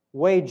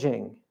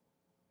waging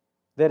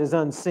that is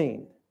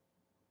unseen.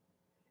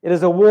 It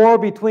is a war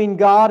between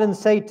God and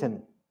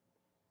Satan,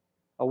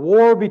 a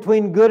war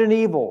between good and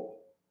evil.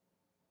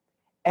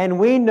 And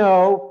we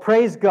know,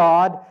 praise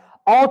God,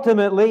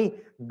 ultimately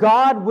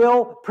God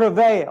will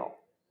prevail.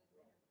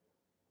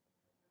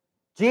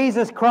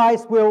 Jesus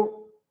Christ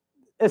will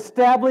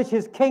establish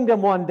His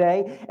kingdom one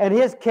day, and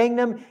His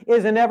kingdom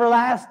is an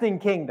everlasting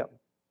kingdom.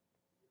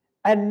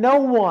 And no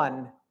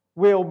one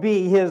will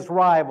be His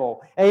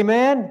rival.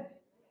 Amen?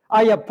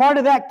 Are you part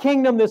of that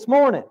kingdom this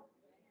morning?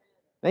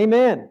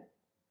 Amen.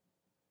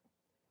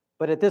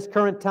 But at this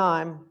current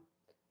time,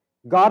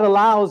 God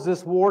allows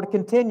this war to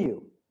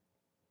continue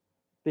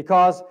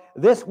because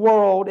this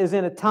world is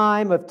in a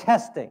time of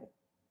testing.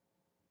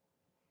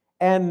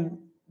 And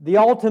the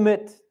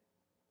ultimate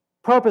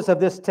purpose of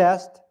this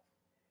test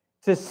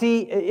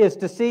is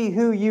to see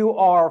who you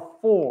are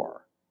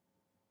for.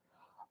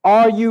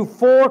 Are you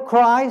for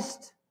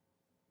Christ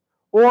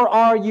or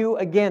are you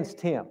against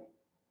Him?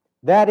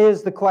 That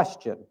is the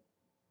question.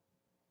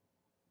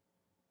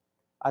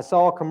 I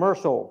saw a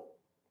commercial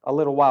a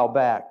little while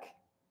back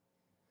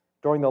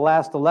during the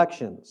last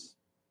elections.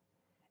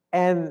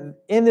 And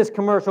in this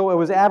commercial, it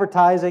was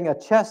advertising a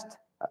chess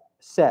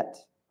set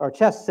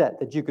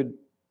that you could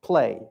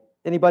play.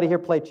 Anybody here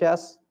play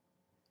chess?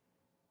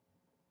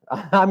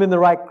 I'm in the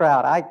right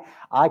crowd.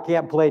 I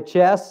can't play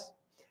chess.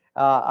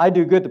 I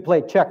do good to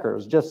play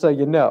checkers, just so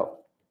you know.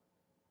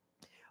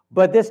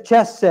 But this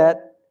chess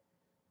set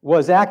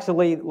was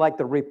actually like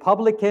the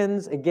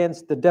Republicans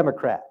against the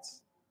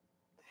Democrats.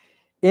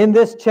 In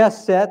this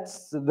chess set,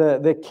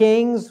 the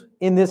kings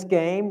in this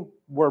game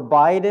were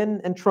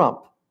Biden and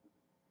Trump.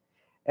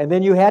 And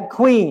then you had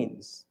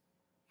queens,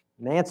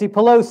 Nancy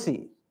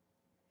Pelosi.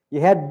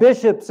 You had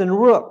bishops and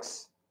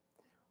rooks,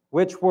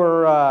 which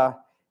were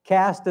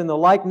cast in the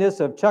likeness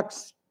of Chuck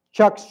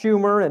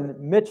Schumer and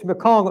Mitch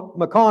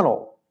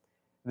McConnell,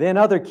 then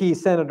other key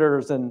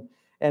senators and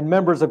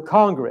members of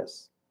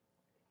Congress.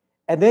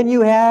 And then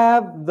you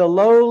have the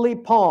lowly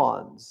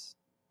pawns,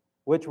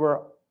 which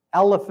were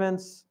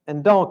elephants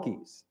and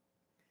donkeys.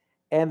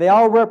 And they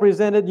all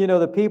represented,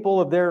 the people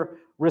of their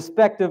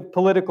respective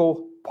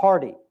political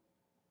party.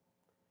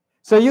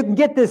 So you can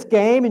get this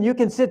game and you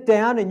can sit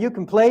down and you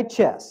can play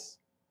chess.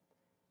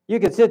 You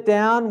can sit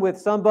down with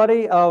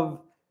somebody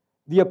of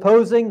the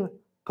opposing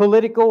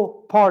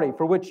political party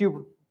for which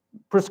you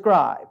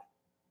prescribe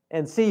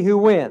and see who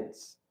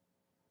wins.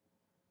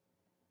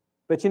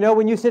 But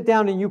when you sit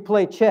down and you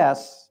play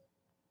chess,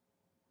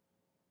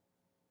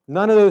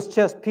 none of those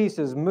chess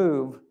pieces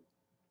move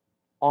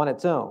on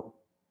its own.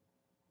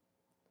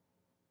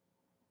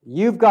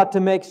 You've got to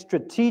make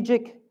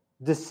strategic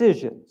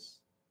decisions.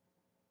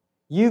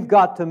 You've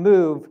got to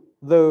move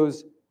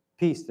those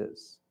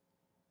pieces.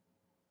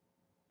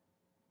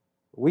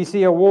 We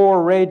see a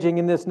war raging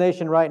in this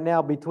nation right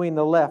now between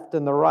the left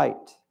and the right.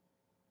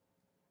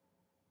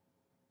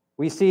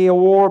 We see a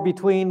war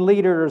between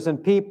leaders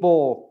and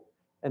people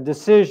and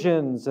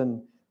decisions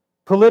and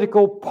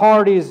political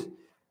parties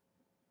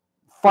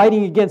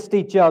fighting against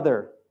each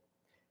other,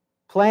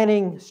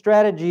 planning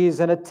strategies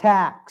and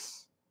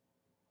attacks.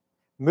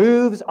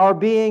 Moves are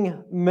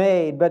being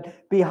made,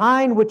 but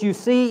behind what you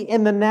see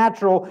in the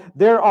natural,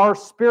 there are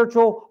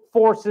spiritual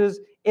forces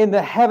in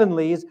the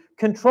heavenlies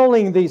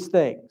controlling these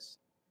things.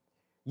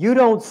 You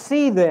don't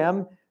see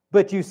them,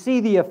 but you see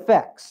the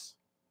effects.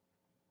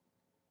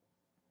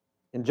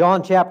 In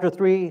John chapter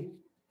 3,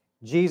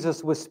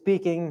 Jesus was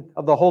speaking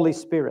of the Holy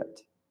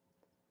Spirit.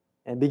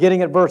 And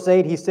beginning at verse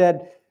 8, he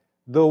said,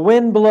 "The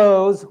wind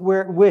blows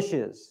where it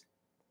wishes,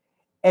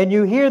 and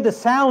you hear the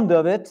sound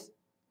of it,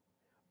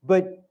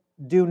 but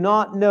do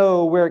not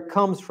know where it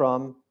comes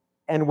from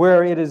and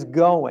where it is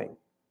going.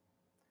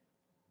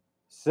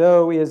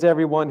 So is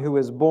everyone who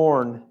is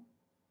born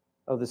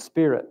of the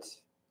Spirit."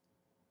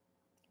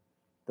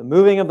 The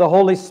moving of the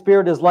Holy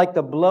Spirit is like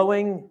the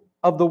blowing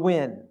of the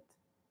wind.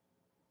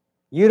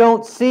 You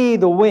don't see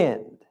the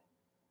wind,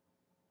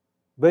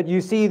 but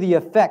you see the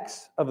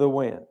effects of the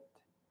wind.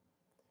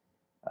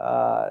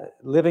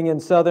 Living in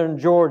southern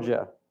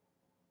Georgia,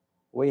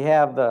 we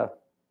have the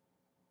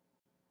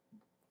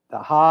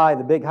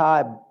big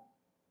high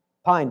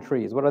pine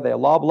trees. What are they?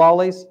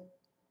 Loblollies?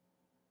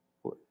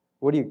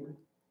 What do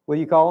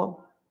you call them?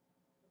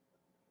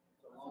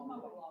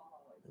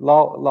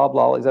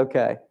 Loblollies.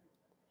 Okay.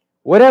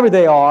 Whatever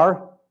they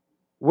are,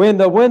 when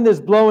the wind is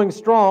blowing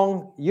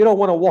strong, you don't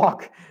want to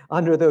walk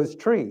under those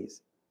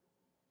trees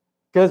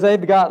because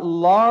they've got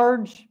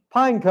large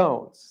pine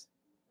cones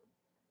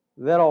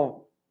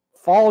that'll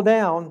fall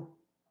down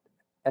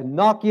and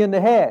knock you in the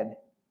head.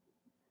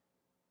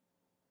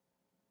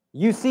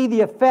 You see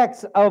the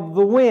effects of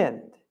the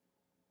wind.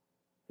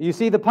 You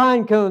see the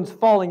pine cones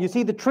falling. You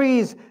see the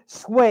trees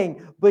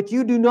swaying, but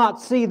you do not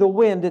see the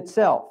wind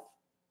itself.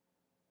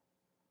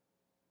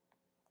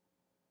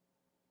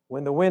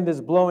 When the wind is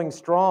blowing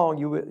strong,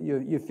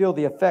 you feel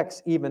the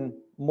effects even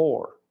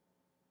more.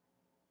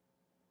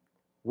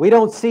 We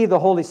don't see the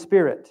Holy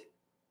Spirit,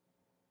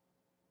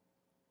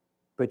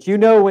 but you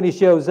know when He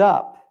shows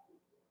up.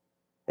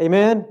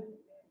 Amen?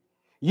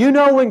 You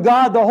know when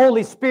God, the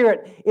Holy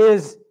Spirit,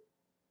 is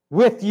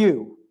with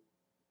you.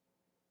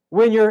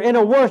 When you're in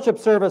a worship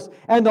service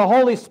and the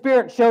Holy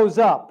Spirit shows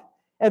up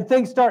and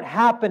things start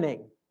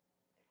happening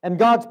and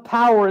God's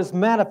power is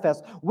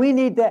manifest. We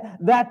need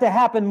that to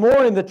happen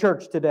more in the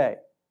church today.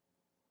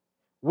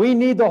 We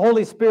need the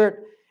Holy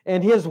Spirit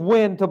and His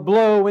wind to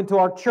blow into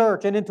our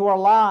church and into our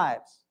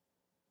lives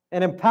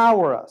and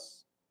empower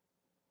us.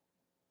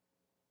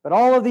 But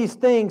all of these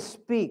things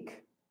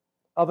speak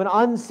of an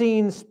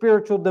unseen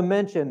spiritual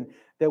dimension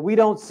that we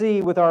don't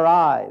see with our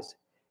eyes.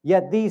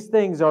 Yet these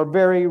things are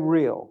very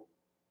real.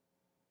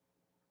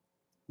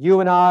 You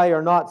and I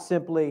are not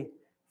simply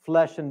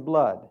flesh and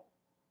blood.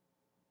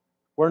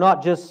 We're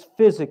not just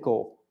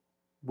physical.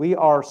 We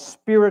are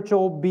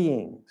spiritual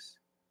beings.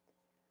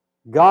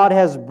 God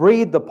has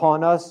breathed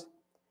upon us.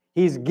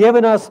 He's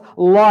given us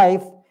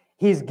life.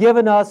 He's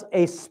given us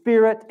a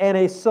spirit and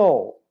a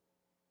soul.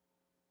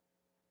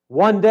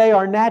 One day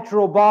our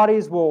natural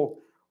bodies will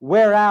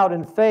wear out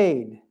and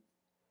fade,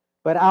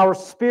 but our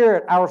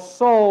spirit, our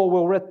soul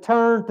will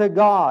return to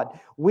God.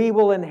 We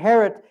will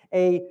inherit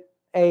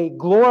a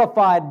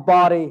glorified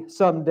body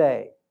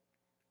someday.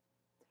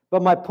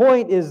 But my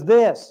point is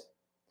this: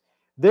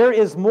 there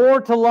is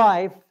more to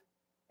life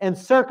and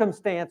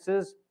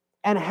circumstances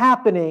and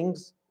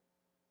happenings,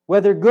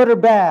 whether good or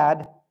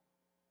bad,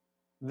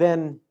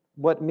 than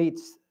what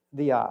meets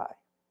the eye.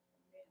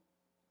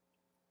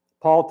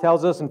 Paul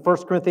tells us in 1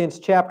 Corinthians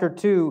chapter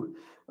 2,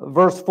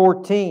 verse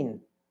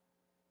 14,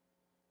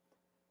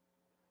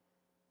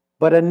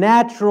 but a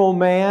natural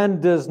man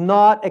does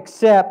not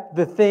accept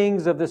the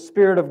things of the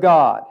Spirit of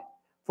God,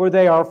 for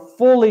they are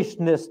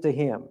foolishness to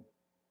him,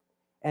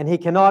 and he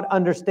cannot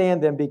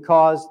understand them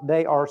because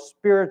they are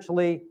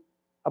spiritually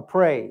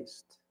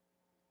appraised.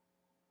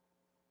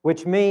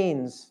 Which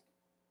means,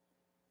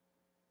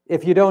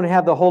 if you don't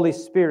have the Holy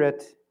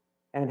Spirit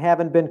and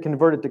haven't been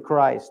converted to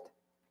Christ,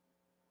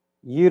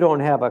 you don't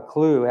have a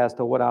clue as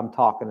to what I'm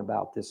talking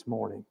about this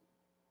morning.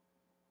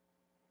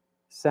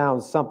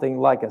 Sounds something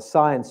like a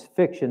science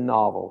fiction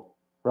novel,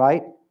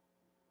 right?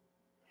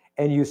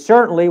 And you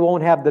certainly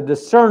won't have the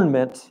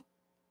discernment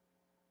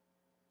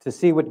to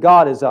see what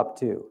God is up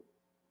to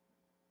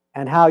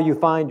and how you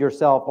find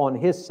yourself on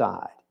His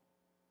side.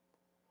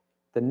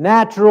 The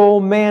natural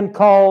man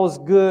calls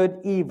good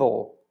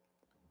evil,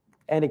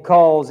 and he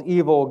calls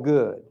evil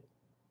good.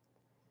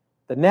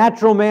 The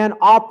natural man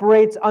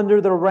operates under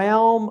the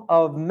realm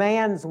of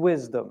man's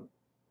wisdom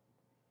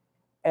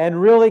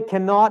and really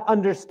cannot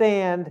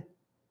understand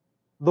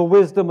the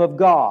wisdom of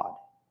God.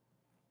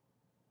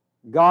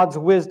 God's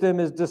wisdom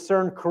is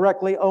discerned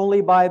correctly only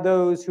by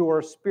those who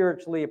are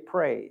spiritually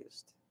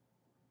appraised.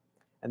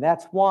 And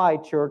that's why,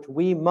 church,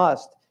 we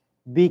must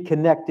be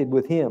connected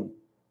with Him.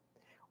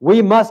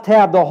 We must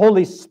have the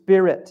Holy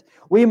Spirit.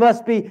 We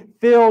must be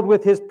filled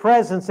with His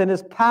presence and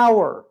His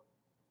power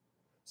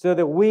so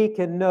that we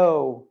can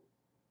know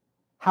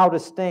how to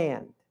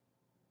stand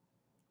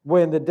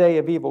when the day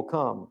of evil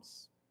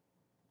comes.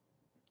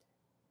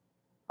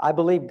 I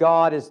believe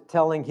God is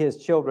telling His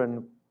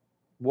children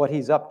what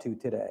He's up to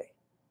today.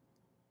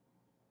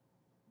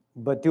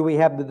 But do we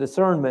have the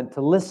discernment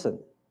to listen?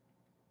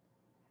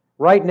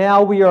 Right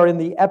now, we are in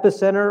the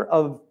epicenter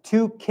of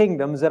two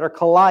kingdoms that are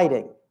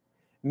colliding,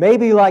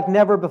 maybe like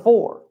never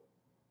before.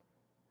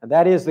 And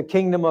that is the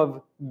kingdom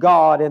of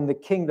God and the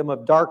kingdom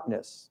of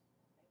darkness.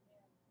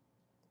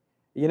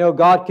 You know,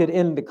 God could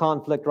end the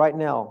conflict right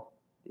now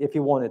if He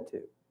wanted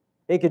to.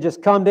 He could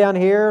just come down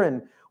here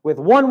and with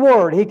one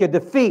word, He could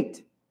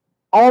defeat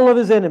all of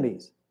His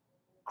enemies,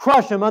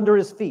 crush them under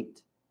His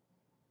feet.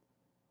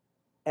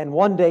 And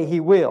one day He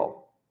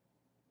will.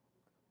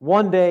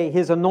 One day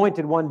His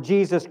anointed one,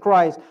 Jesus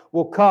Christ,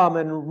 will come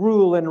and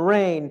rule and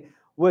reign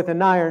with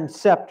an iron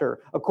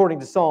scepter,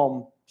 according to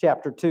Psalm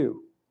chapter 2.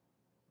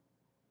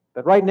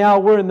 But right now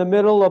we're in the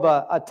middle of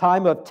a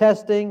time of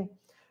testing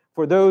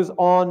for those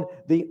on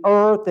the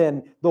earth,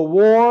 and the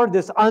war,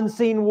 this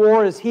unseen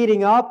war, is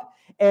heating up.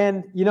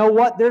 And you know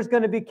what? There's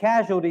going to be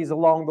casualties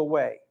along the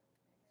way.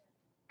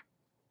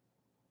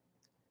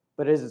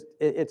 But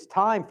it's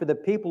time for the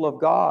people of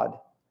God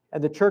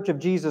and the Church of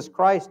Jesus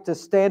Christ to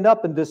stand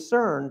up and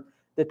discern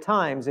the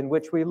times in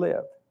which we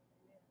live.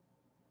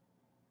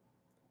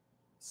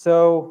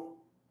 So,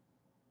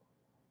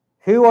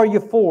 who are you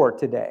for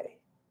today?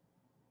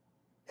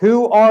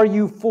 Who are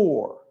you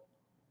for?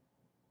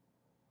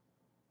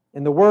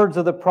 In the words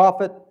of the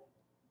prophet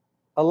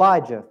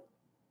Elijah,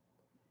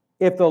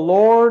 if the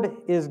Lord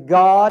is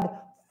God,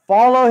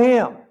 follow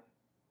Him.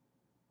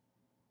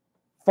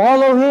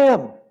 Follow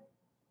Him.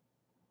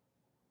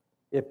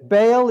 If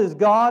Baal is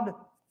God,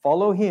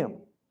 follow him.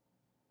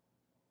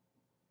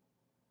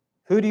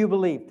 Who do you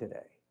believe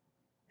today?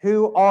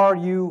 Who are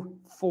you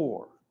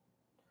for?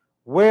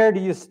 Where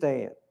do you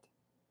stand?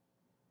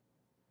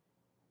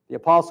 The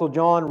Apostle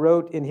John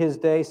wrote in his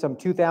day some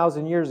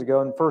 2,000 years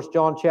ago in 1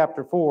 John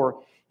chapter 4,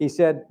 he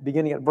said,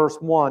 beginning at verse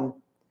 1,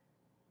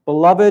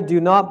 "Beloved, do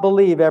not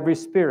believe every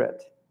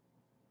spirit,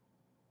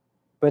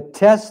 but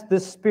test the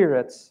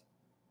spirits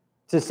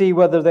to see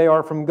whether they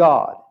are from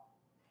God.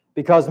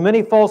 Because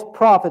many false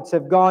prophets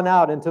have gone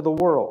out into the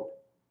world.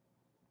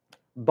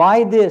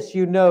 By this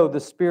you know the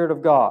Spirit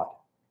of God.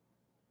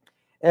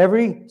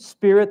 Every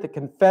spirit that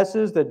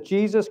confesses that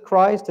Jesus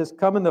Christ has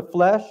come in the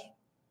flesh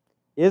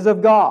is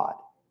of God.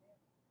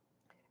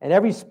 And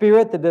every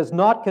spirit that does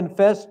not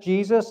confess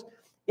Jesus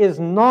is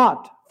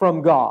not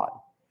from God.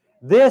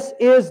 This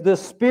is the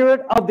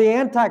spirit of the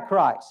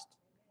Antichrist,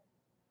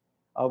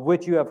 of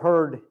which you have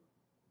heard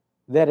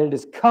that it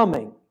is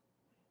coming,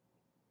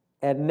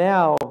 and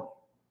now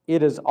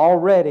it is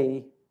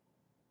already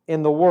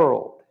in the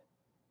world.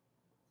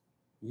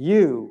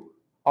 You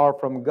are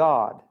from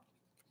God,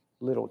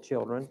 little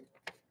children,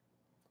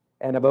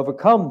 and have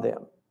overcome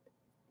them.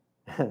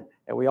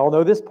 And we all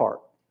know this part.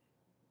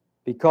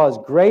 Because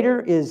greater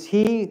is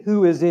He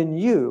who is in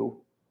you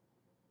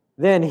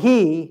than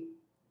he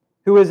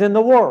who is in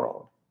the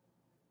world.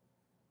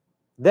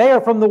 They are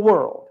from the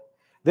world.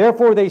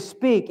 Therefore they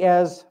speak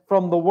as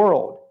from the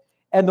world,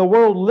 and the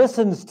world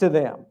listens to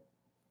them.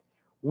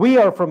 We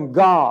are from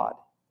God.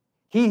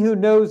 He who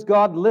knows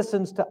God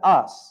listens to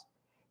us.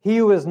 He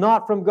who is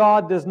not from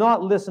God does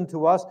not listen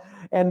to us.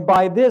 And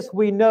by this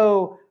we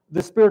know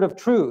the spirit of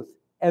truth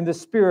and the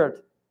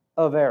spirit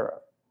of error.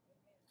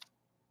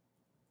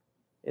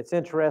 It's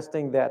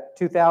interesting that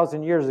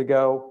 2,000 years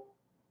ago,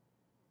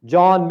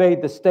 John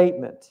made the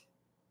statement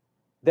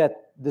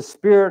that the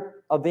spirit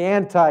of the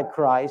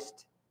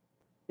Antichrist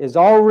is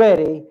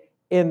already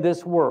in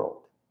this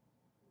world.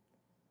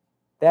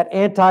 That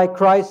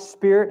Antichrist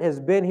spirit has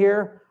been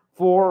here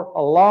for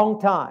a long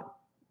time.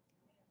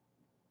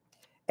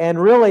 And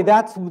really,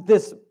 that's what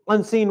this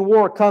unseen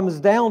war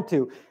comes down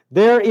to.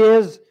 There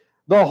is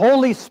the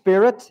Holy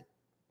Spirit,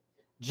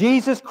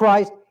 Jesus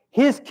Christ,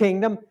 His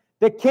kingdom,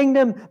 the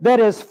kingdom that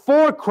is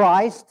for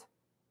Christ,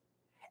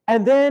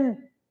 and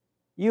then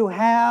you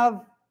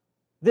have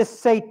this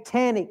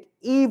satanic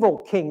evil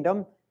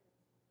kingdom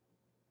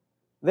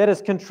that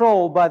is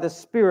controlled by the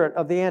spirit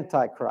of the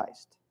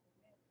Antichrist.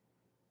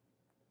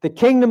 The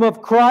kingdom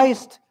of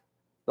Christ,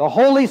 the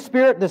Holy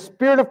Spirit, the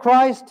Spirit of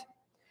Christ,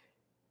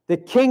 the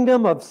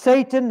kingdom of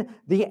Satan,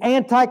 the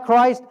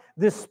Antichrist,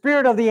 the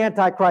spirit of the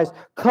Antichrist,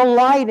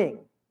 colliding,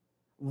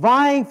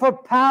 vying for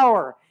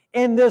power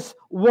in this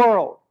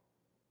world.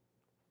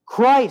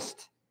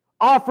 Christ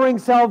offering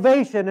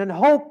salvation and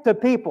hope to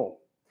people.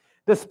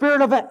 The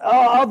spirit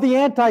of the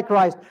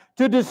Antichrist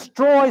to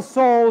destroy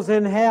souls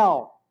in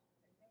hell.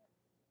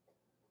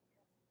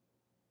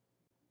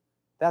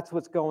 That's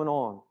what's going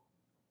on.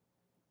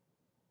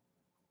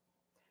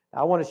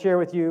 I want to share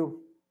with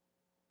you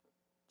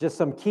just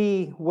some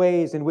key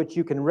ways in which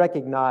you can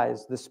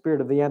recognize the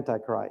spirit of the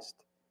Antichrist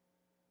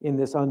in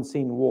this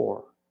unseen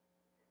war.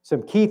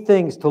 Some key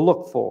things to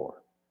look for.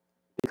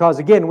 Because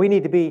again, we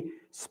need to be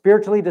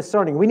spiritually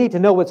discerning. We need to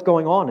know what's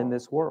going on in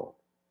this world.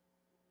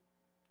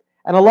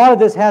 And a lot of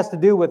this has to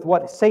do with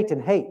what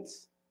Satan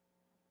hates.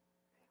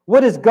 What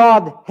does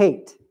God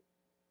hate?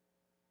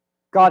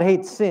 God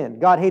hates sin.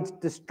 God hates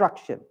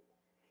destruction.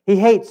 He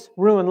hates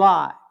ruined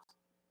lives.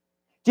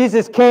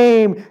 Jesus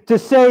came to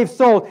save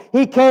souls.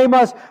 He came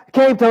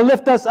to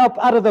lift us up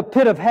out of the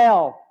pit of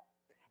hell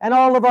and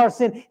all of our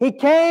sin. He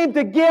came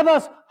to give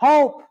us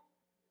hope.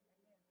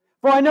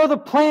 For I know the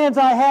plans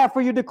I have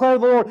for you, declare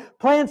the Lord.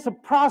 Plans to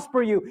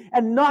prosper you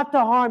and not to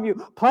harm you.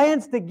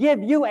 Plans to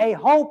give you a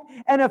hope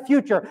and a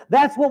future.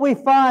 That's what we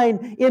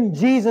find in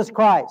Jesus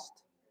Christ.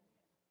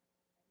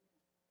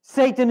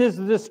 Satan is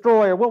the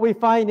destroyer. What we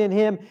find in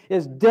him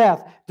is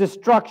death,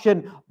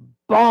 destruction,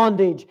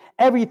 bondage,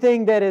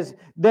 everything that is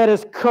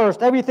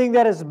cursed, everything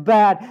that is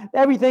bad,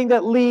 everything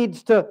that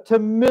leads to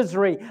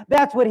misery.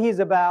 That's what he's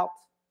about.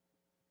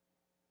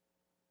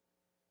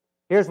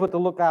 Here's what to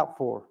look out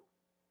for.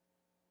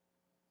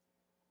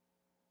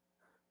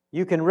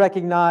 You can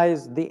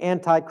recognize the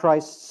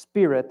Antichrist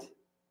spirit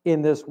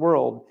in this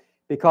world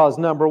because,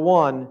 number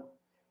one,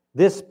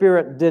 this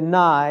spirit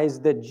denies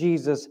that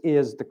Jesus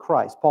is the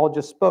Christ. Paul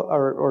just spoke,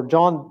 or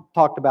John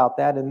talked about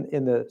that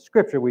in the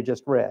scripture we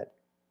just read.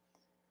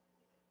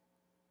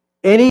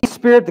 Any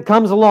spirit that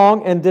comes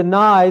along and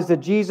denies that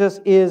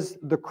Jesus is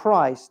the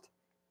Christ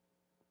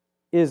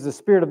is the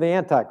spirit of the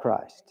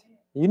Antichrist.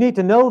 You need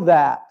to know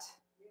that.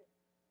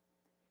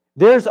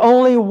 There's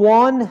only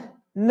one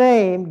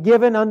name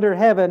given under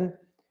heaven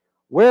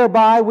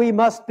whereby we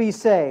must be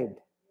saved.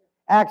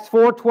 Acts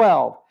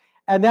 4:12.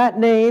 And that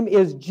name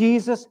is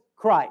Jesus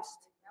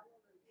Christ.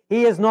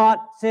 He is not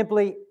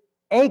simply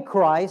a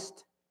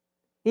Christ.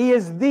 He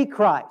is the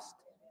Christ.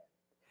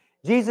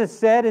 Jesus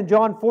said in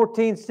John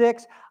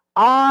 14:6,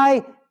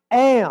 I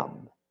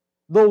am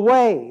the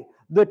way,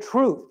 the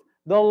truth,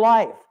 the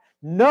life.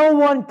 No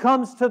one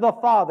comes to the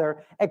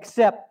Father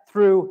except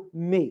through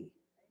me.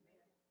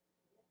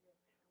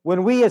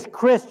 When we as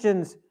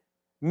Christians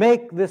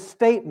make this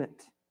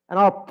statement and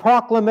our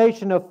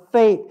proclamation of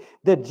faith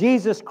that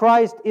Jesus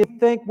Christ is,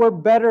 think we're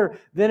better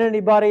than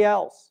anybody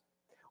else.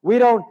 We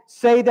don't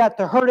say that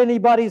to hurt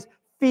anybody's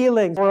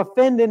feelings or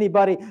offend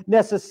anybody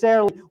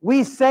necessarily.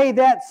 We say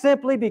that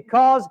simply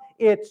because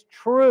it's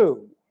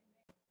true.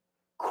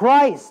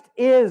 Christ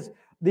is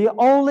the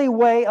only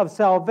way of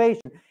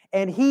salvation,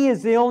 and He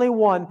is the only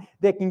one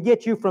that can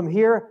get you from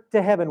here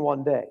to heaven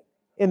one day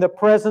in the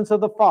presence of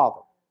the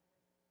Father.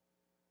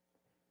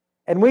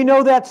 And we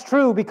know that's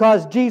true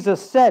because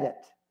Jesus said it.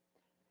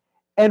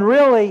 And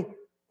really,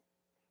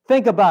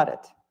 think about it.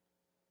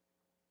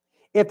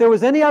 If there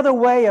was any other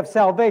way of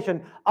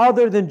salvation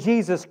other than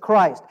Jesus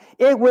Christ,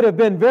 it would have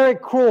been very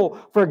cruel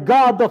for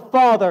God the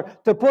Father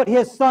to put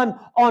His Son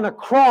on a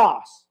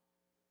cross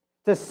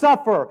to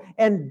suffer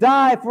and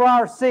die for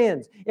our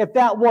sins if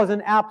that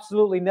wasn't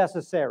absolutely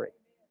necessary.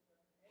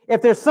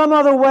 If there's some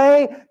other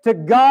way to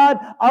God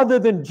other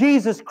than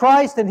Jesus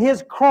Christ and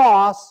His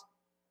cross,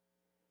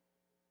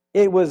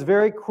 it was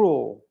very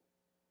cruel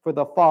for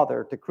the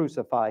Father to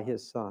crucify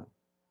His Son.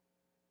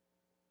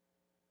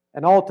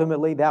 And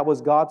ultimately, that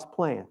was God's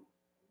plan.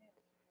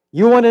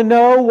 You want to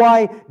know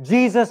why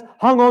Jesus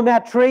hung on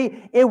that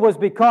tree? It was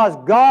because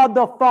God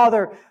the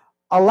Father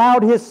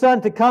allowed His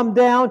Son to come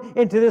down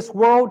into this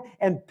world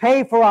and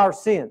pay for our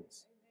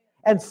sins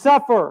and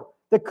suffer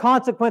the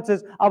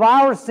consequences of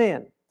our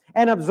sin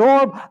and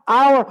absorb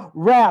our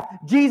wrath.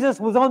 Jesus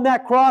was on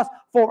that cross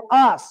for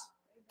us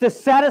to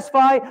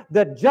satisfy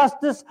the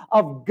justice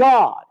of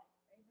God.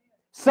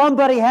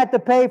 Somebody had to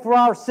pay for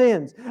our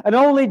sins, and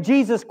only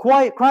Jesus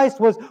Christ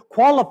was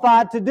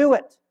qualified to do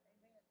it.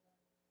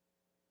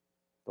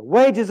 The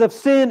wages of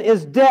sin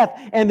is death,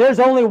 and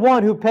there's only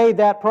one who paid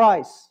that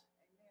price,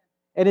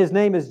 and His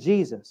name is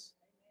Jesus.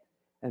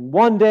 And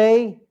one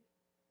day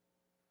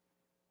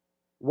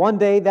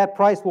that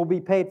price will be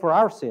paid for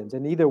our sins,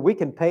 and either we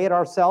can pay it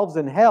ourselves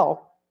in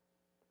hell,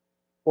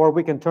 or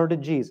we can turn to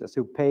Jesus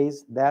who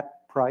pays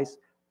that price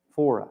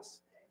for us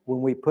when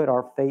we put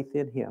our faith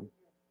in Him.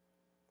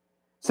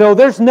 So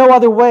there's no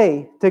other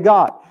way to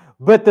God.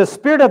 But the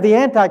spirit of the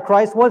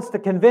Antichrist wants to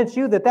convince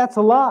you that that's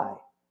a lie.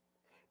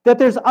 That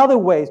there's other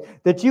ways,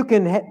 that you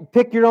can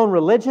pick your own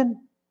religion,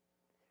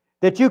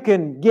 that you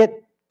can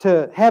get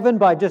to heaven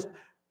by just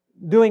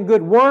doing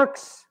good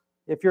works.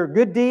 If your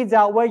good deeds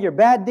outweigh your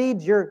bad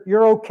deeds, you're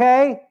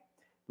okay.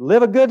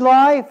 Live a good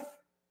life.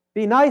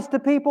 Be nice to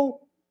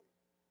people.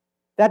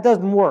 That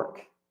doesn't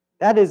work.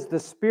 That is the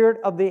spirit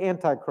of the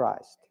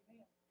Antichrist.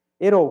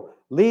 It'll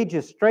lead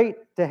you straight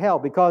to hell,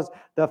 because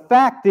the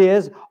fact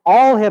is,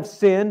 all have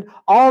sinned,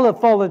 all have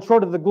fallen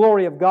short of the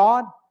glory of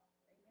God,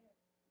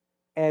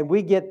 and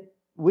we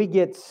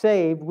get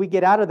saved, we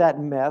get out of that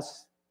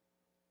mess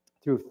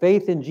through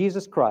faith in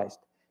Jesus Christ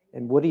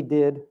and what He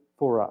did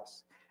for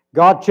us.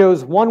 God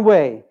chose one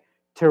way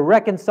to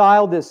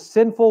reconcile this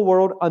sinful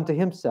world unto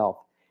Himself,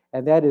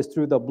 and that is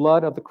through the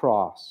blood of the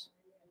cross,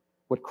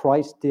 what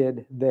Christ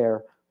did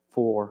there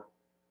for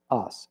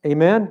us.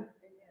 Amen?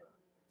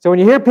 So when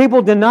you hear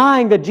people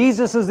denying that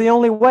Jesus is the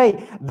only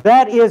way,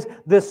 that is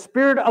the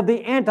spirit of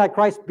the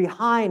Antichrist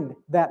behind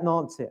that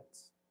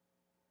nonsense.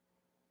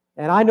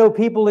 And I know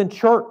people in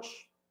church,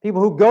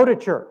 people who go to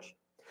church,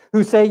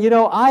 who say,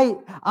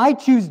 I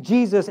choose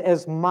Jesus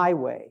as my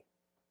way.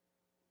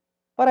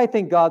 But I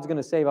think God's going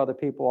to save other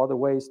people other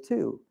ways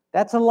too.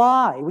 That's a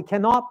lie. We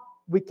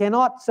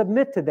cannot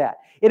submit to that.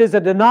 It is a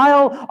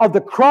denial of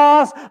the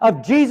cross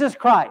of Jesus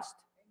Christ.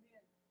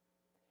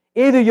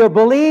 Either you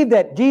believe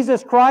that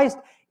Jesus Christ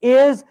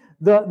is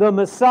the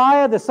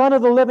Messiah, the Son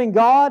of the living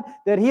God,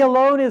 that He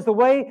alone is the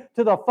way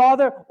to the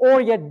Father, or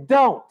you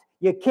don't.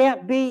 You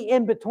can't be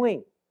in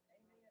between.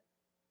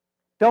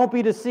 Don't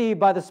be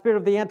deceived by the spirit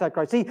of the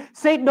Antichrist. See,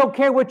 Satan don't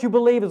care what you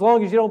believe as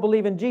long as you don't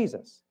believe in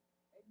Jesus.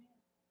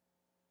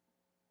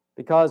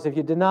 Because if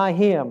you deny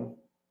Him,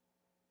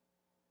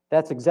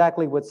 that's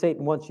exactly what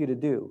Satan wants you to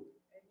do.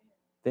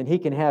 Then he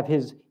can have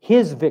his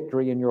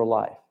victory in your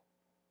life.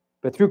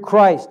 But through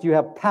Christ, you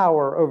have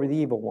power over the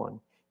evil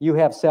one. You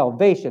have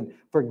salvation,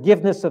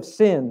 forgiveness of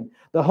sin,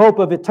 the hope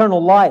of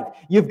eternal life.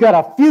 You've got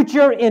a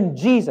future in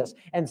Jesus,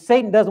 and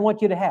Satan doesn't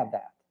want you to have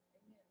that.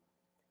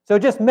 So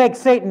just make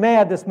Satan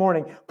mad this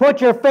morning.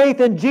 Put your faith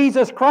in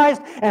Jesus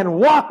Christ and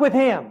walk with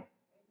Him.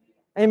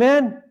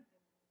 Amen?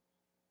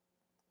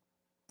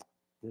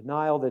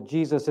 Denial that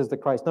Jesus is the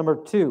Christ. Number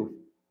 2,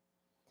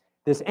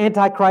 this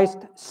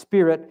Antichrist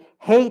spirit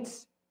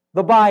hates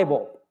the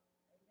Bible,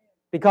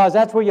 because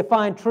that's where you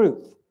find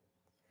truth.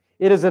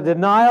 It is a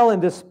denial and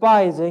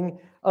despising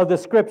of the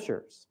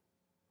Scriptures.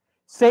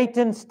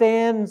 Satan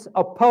stands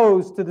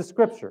opposed to the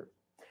Scripture.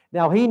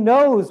 Now, he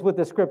knows what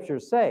the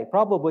Scriptures say,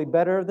 probably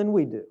better than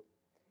we do.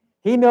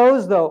 He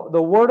knows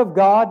the Word of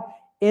God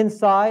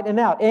inside and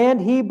out, and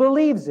he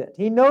believes it.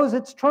 He knows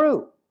it's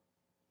true,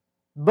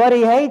 but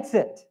he hates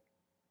it.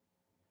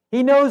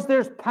 He knows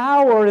there's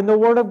power in the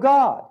Word of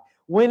God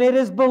when it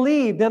is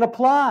believed and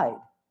applied.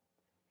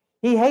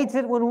 He hates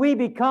it when we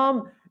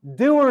become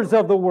doers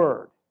of the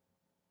Word.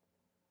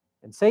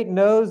 And Satan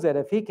knows that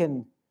if he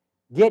can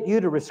get you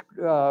to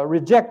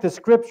reject the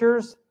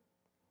Scriptures,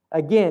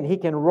 again, he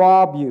can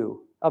rob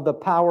you of the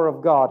power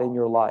of God in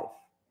your life.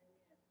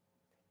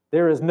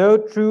 There is no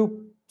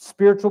true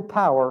spiritual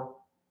power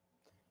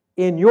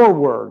in your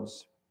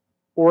words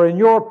or in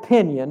your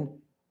opinion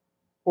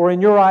or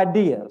in your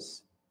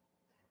ideas,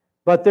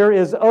 but there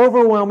is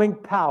overwhelming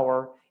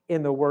power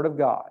in the Word of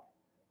God.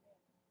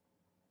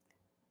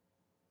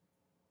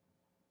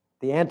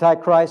 The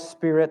Antichrist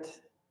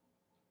spirit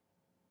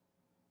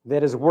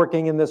that is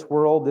working in this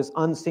world, this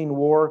unseen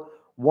war,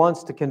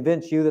 wants to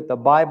convince you that the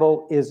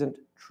Bible isn't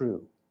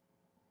true.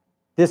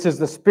 This is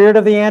the spirit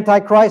of the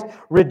Antichrist.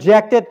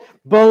 Reject it.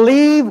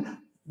 Believe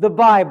the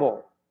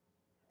Bible.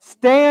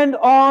 Stand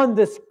on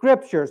the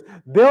Scriptures.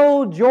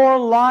 Build your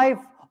life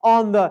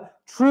on the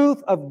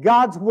truth of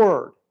God's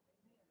Word,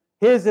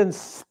 His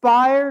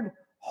inspired,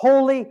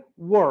 holy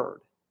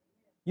Word.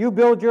 You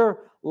build your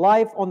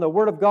life on the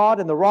Word of God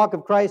and the rock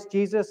of Christ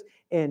Jesus,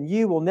 and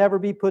you will never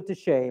be put to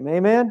shame.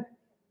 Amen?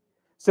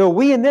 So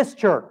we in this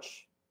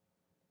church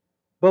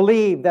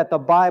believe that the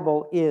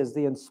Bible is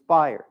the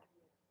inspired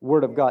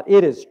Word of God.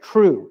 It is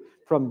true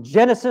from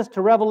Genesis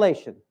to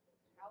Revelation,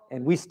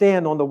 and we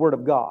stand on the Word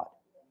of God.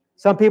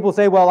 Some people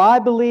say, well, I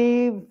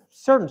believe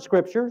certain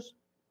Scriptures.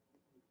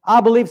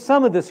 I believe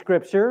some of the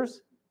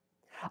Scriptures.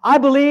 I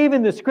believe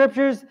in the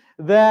Scriptures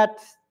that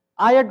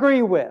I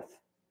agree with.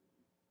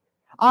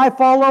 I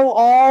follow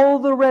all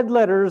the red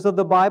letters of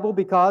the Bible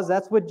because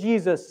that's what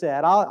Jesus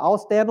said. I'll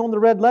stand on the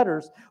red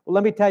letters. Well,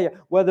 let me tell you,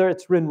 whether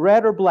it's in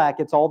red or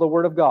black, it's all the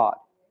Word of God.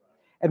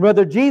 And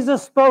whether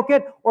Jesus spoke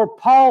it or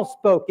Paul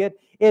spoke it,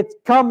 it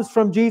comes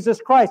from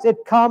Jesus Christ. It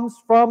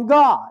comes from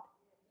God.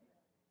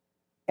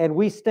 And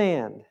we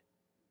stand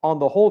on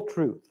the whole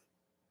truth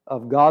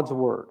of God's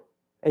Word.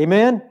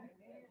 Amen?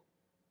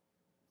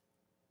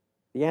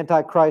 The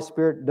Antichrist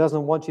spirit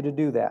doesn't want you to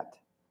do that.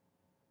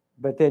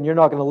 But then you're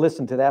not going to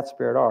listen to that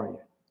spirit, are you?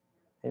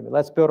 Amen.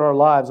 Let's build our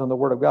lives on the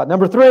Word of God.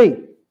 Number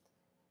 3.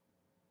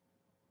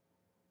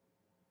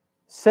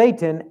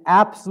 Satan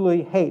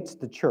absolutely hates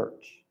the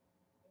church.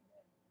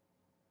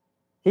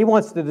 He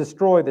wants to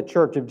destroy the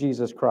church of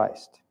Jesus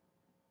Christ.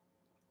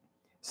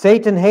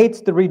 Satan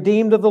hates the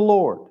redeemed of the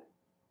Lord.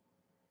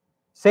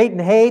 Satan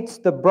hates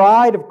the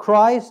bride of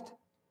Christ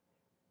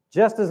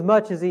just as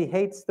much as he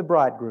hates the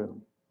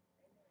bridegroom.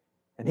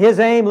 And his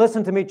aim,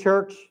 listen to me,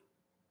 church,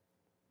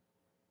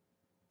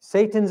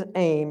 Satan's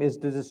aim is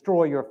to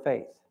destroy your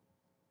faith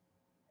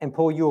and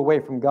pull you away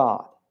from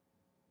God.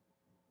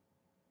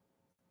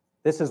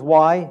 This is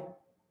why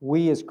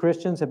we as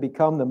Christians have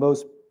become the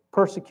most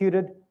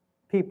persecuted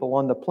people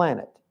on the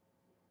planet.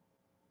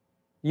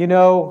 You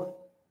know,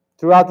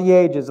 throughout the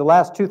ages, the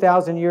last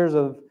 2,000 years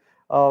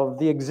of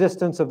the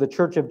existence of the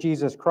Church of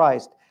Jesus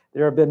Christ,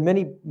 there have been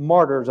many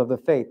martyrs of the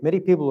faith, many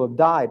people who have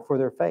died for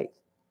their faith.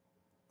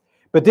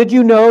 But did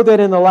you know that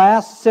in the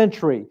last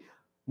century,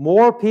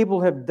 more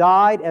people have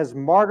died as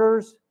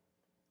martyrs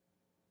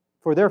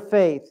for their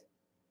faith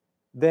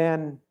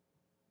than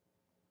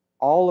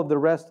all of the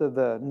rest of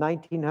the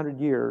 1900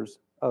 years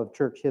of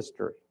church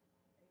history?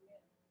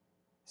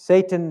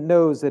 Satan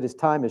knows that his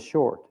time is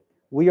short.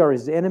 We are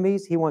his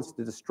enemies. He wants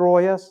to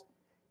destroy us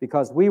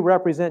because we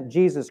represent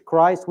Jesus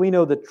Christ. We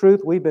know the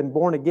truth. We've been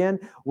born again.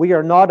 We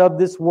are not of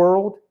this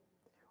world.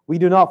 We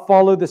do not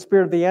follow the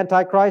spirit of the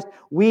Antichrist.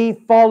 We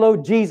follow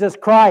Jesus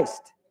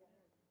Christ.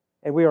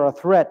 And we are a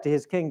threat to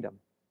his kingdom.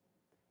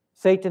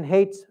 Satan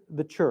hates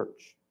the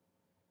church.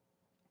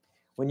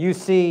 When you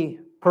see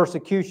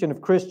persecution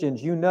of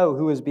Christians, you know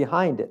who is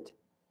behind it.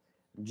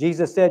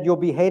 Jesus said, you'll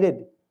be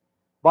hated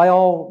by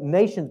all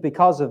nations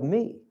because of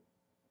me.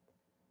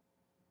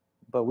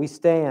 But we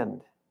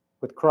stand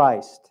with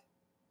Christ.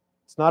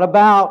 It's not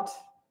about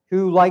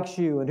who likes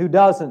you and who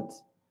doesn't,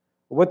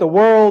 or what the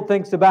world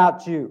thinks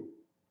about you.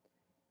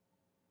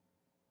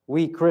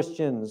 We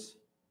Christians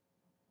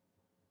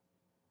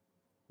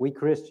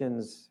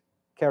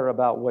care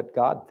about what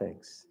God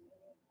thinks.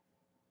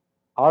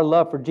 Our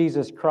love for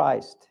Jesus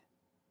Christ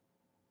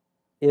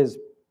is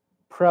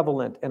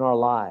prevalent in our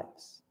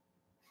lives.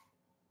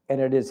 And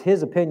it is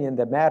his opinion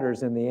that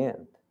matters in the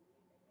end.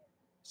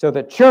 So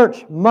the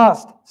church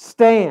must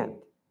stand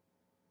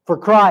for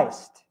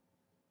Christ,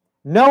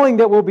 knowing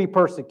that we'll be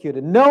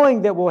persecuted,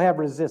 knowing that we'll have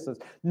resistance,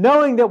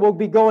 knowing that we'll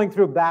be going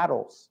through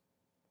battles.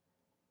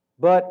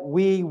 But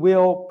we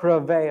will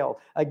prevail.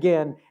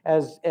 Again,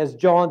 as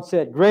John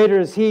said, greater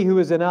is he who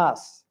is in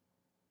us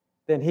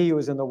than he who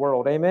is in the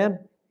world. Amen?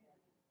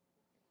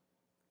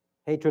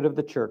 Hatred of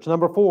the church.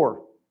 Number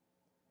 4.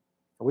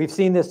 We've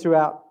seen this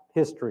throughout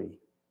history.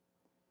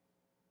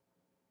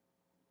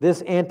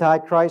 This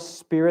Antichrist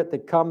spirit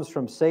that comes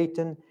from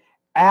Satan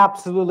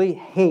absolutely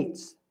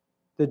hates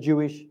the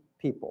Jewish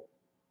people.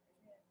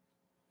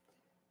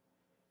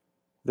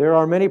 There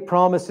are many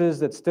promises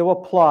that still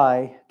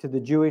apply to the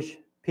Jewish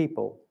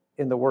people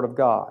in the Word of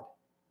God,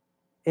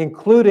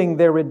 including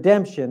their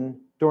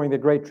redemption during the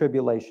Great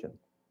Tribulation.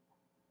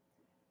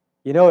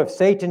 You know, if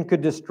Satan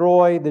could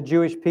destroy the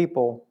Jewish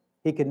people,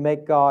 he could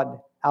make God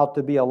out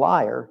to be a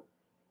liar,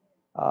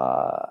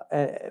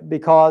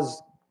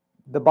 because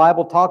the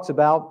Bible talks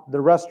about the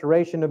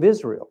restoration of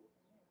Israel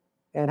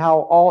and how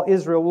all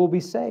Israel will be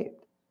saved.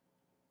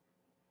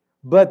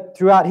 But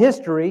throughout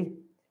history,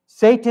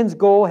 Satan's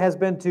goal has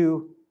been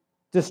to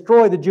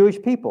destroy the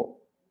Jewish people.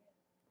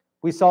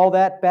 We saw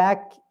that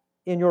back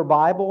in your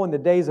Bible in the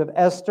days of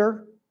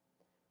Esther,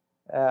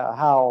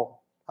 how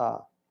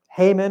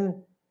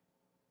Haman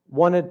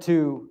wanted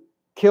to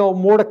kill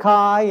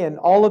Mordecai and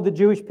all of the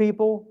Jewish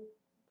people.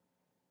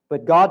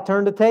 But God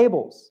turned the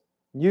tables,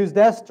 used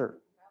Esther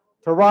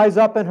to rise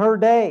up in her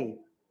day,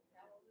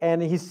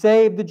 and he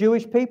saved the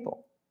Jewish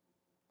people.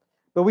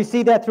 But we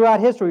see that throughout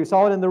history. We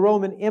saw it in the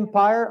Roman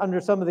Empire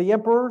under some of the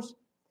emperors,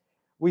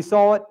 We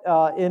saw it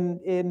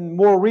in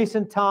more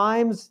recent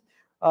times,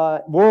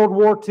 World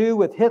War II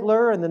with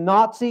Hitler and the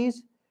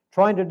Nazis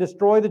trying to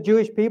destroy the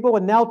Jewish people.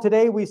 And now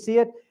today we see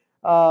it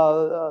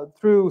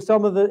through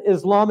some of the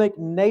Islamic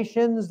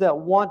nations that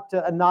want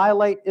to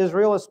annihilate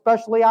Israel,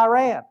 especially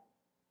Iran.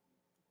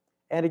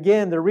 And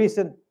again, the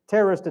recent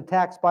terrorist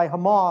attacks by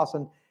Hamas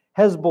and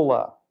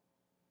Hezbollah.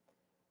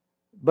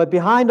 But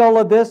behind all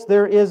of this,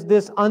 there is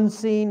this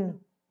unseen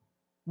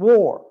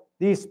war,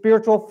 these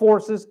spiritual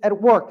forces at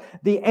work,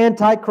 the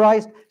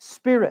Antichrist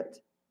spirit.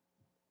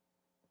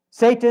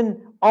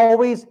 Satan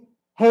always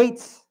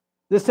hates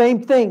the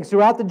same things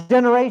throughout the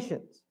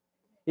generations.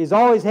 He's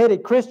always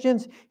hated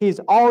Christians. He's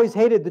always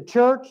hated the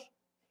church.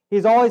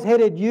 He's always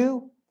hated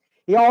you.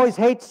 He always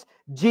hates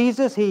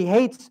Jesus. He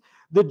hates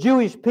the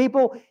Jewish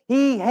people.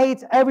 He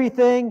hates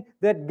everything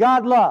that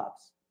God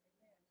loves.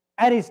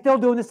 And he's still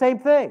doing the same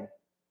thing.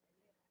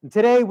 And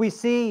today we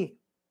see,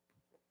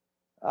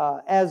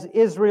 as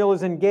Israel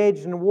is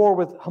engaged in war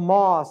with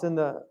Hamas and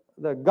the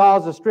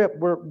Gaza Strip,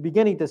 we're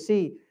beginning to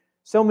see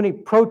so many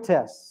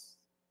protests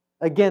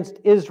against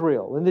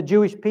Israel and the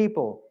Jewish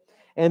people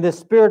and the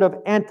spirit of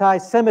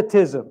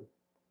anti-Semitism.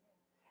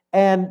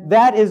 And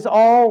that is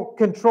all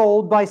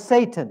controlled by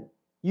Satan.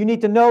 You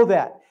need to know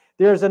that.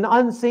 There's an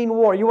unseen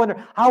war. You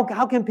wonder, how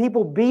can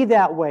people be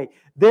that way?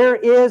 There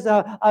is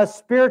a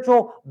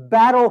spiritual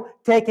battle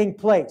taking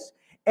place.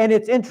 And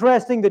it's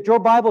interesting that your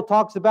Bible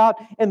talks about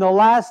in the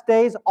last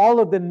days, all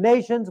of the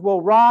nations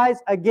will rise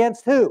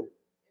against who?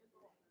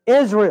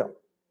 Israel.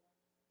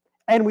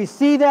 And we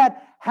see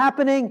that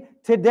happening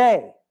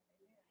today.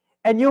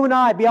 And you and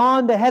I,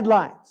 beyond the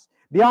headlines,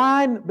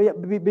 behind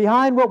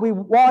what we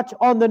watch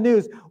on the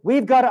news,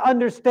 we've got to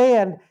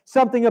understand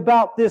something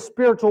about this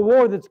spiritual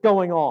war that's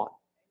going on.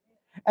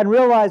 And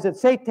realize that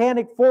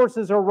satanic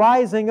forces are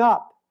rising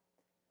up.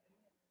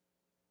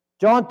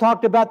 John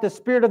talked about the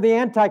spirit of the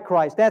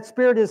Antichrist. That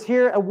spirit is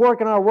here at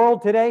work in our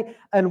world today,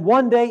 and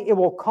one day it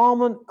will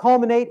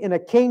culminate in a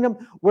kingdom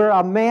where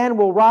a man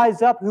will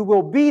rise up who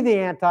will be the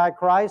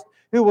Antichrist,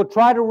 who will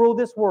try to rule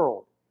this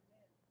world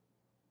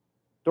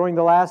during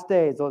the last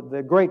days,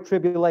 the great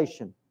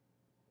tribulation.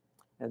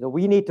 And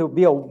we need to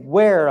be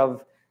aware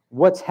of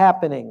what's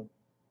happening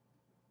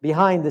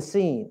behind the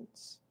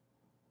scenes.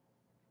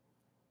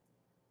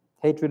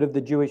 Hatred of the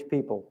Jewish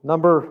people.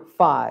 Number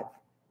 5,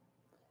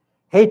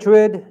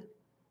 hatred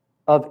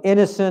of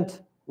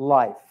innocent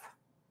life.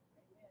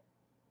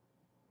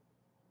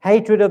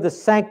 Hatred of the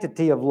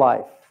sanctity of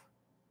life.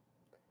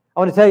 I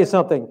want to tell you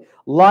something.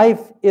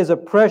 Life is a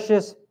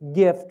precious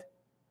gift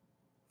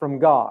from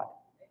God.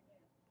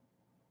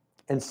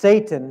 And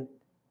Satan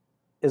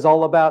is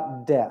all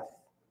about death.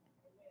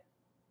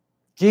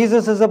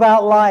 Jesus is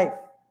about life.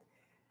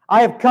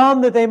 I have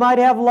come that they might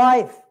have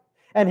life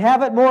and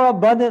have it more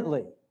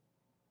abundantly.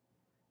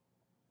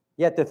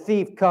 Yet the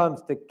thief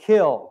comes to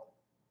kill,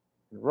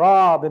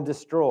 rob, and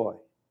destroy.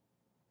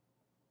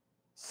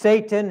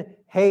 Satan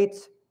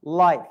hates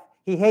life.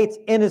 He hates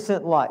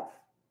innocent life.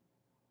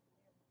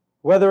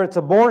 Whether it's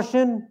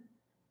abortion,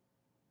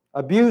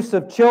 abuse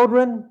of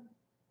children,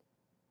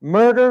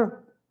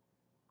 murder,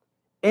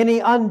 any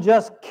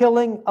unjust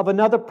killing of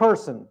another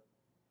person,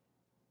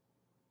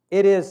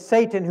 it is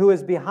Satan who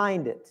is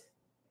behind it.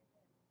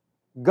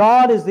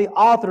 God is the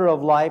author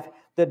of life.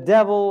 The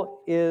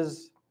devil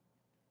is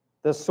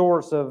the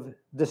source of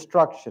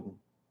destruction.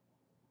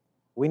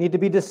 We need to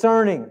be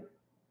discerning.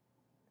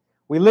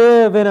 We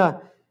live in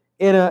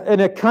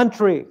a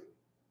country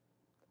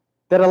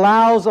that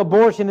allows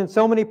abortion in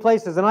so many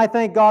places, and I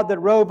thank God that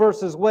Roe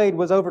versus Wade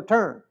was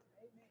overturned,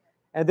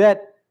 and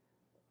that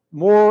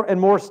more and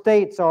more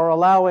states are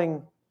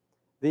allowing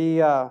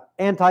the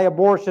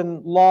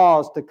anti-abortion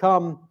laws to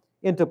come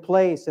into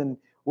place, and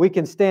we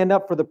can stand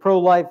up for the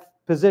pro-life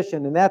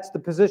position, and that's the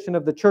position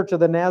of the Church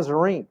of the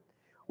Nazarene.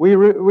 We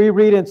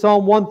read in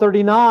Psalm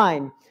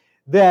 139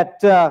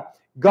 that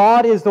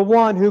God is the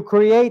one who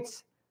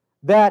creates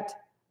that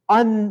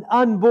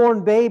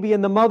unborn baby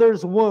in the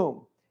mother's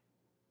womb.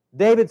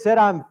 David said,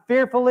 I'm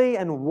fearfully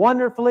and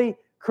wonderfully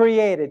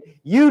created.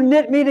 You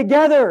knit me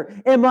together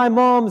in my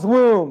mom's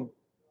womb.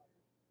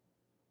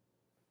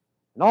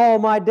 And all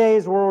my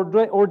days were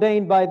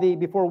ordained by thee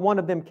before one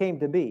of them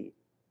came to be.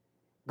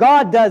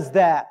 God does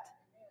that.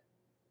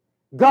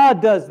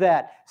 God does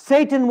that.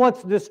 Satan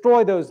wants to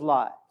destroy those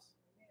lives.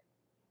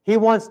 He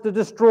wants to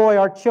destroy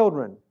our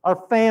children,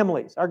 our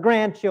families, our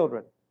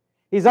grandchildren.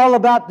 He's all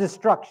about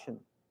destruction.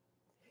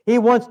 He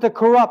wants to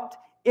corrupt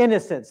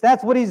innocence.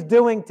 That's what he's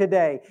doing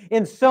today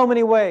in so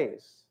many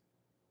ways.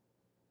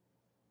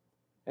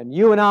 And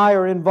you and I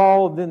are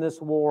involved in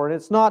this war, and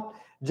it's not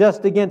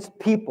just against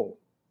people.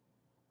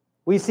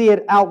 We see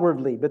it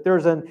outwardly, but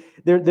there's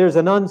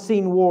an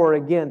unseen war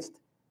against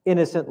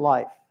innocent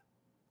life.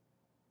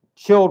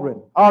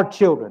 Children, our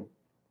children,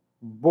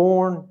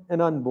 born and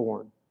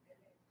unborn.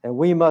 And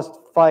we must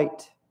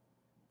fight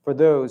for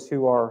those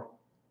who are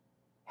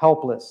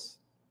helpless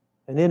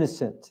and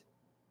innocent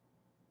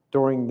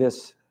during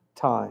this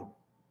time.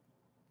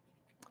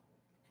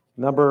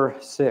 Number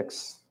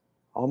 6,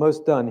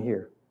 almost done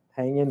here.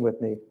 Hang in with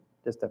me.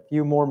 Just a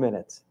few more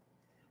minutes.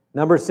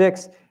 Number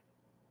 6,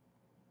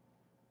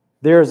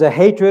 there's a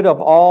hatred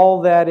of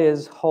all that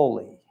is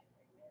holy.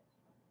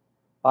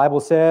 Bible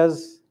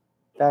says,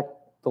 in fact,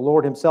 the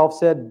Lord himself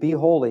said, "Be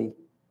holy,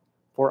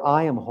 for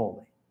I am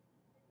holy."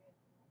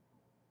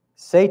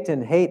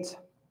 Satan hates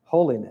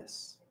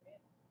holiness.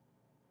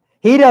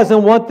 He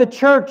doesn't want the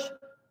church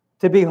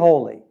to be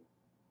holy.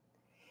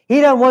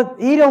 He don't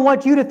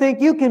want you to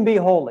think you can be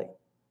holy.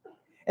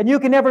 And you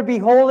can never be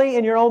holy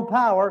in your own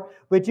power,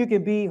 but you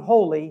can be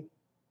holy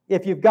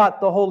if you've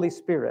got the Holy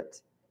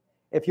Spirit.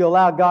 If you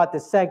allow God to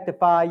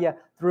sanctify you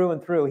through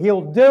and through,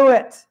 He'll do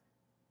it.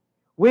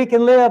 We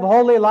can live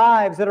holy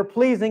lives that are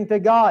pleasing to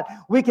God.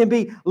 We can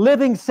be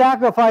living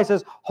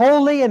sacrifices,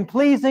 holy and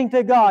pleasing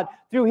to God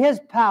through His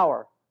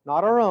power,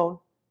 not our own.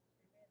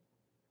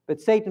 But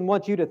Satan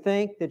wants you to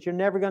think that you're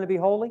never going to be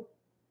holy.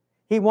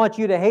 He wants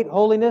you to hate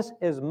holiness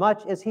as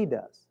much as he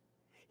does.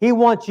 He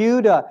wants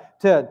you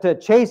to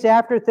chase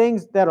after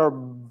things that are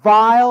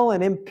vile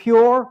and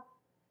impure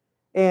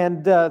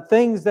and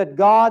things that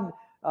God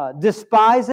despises.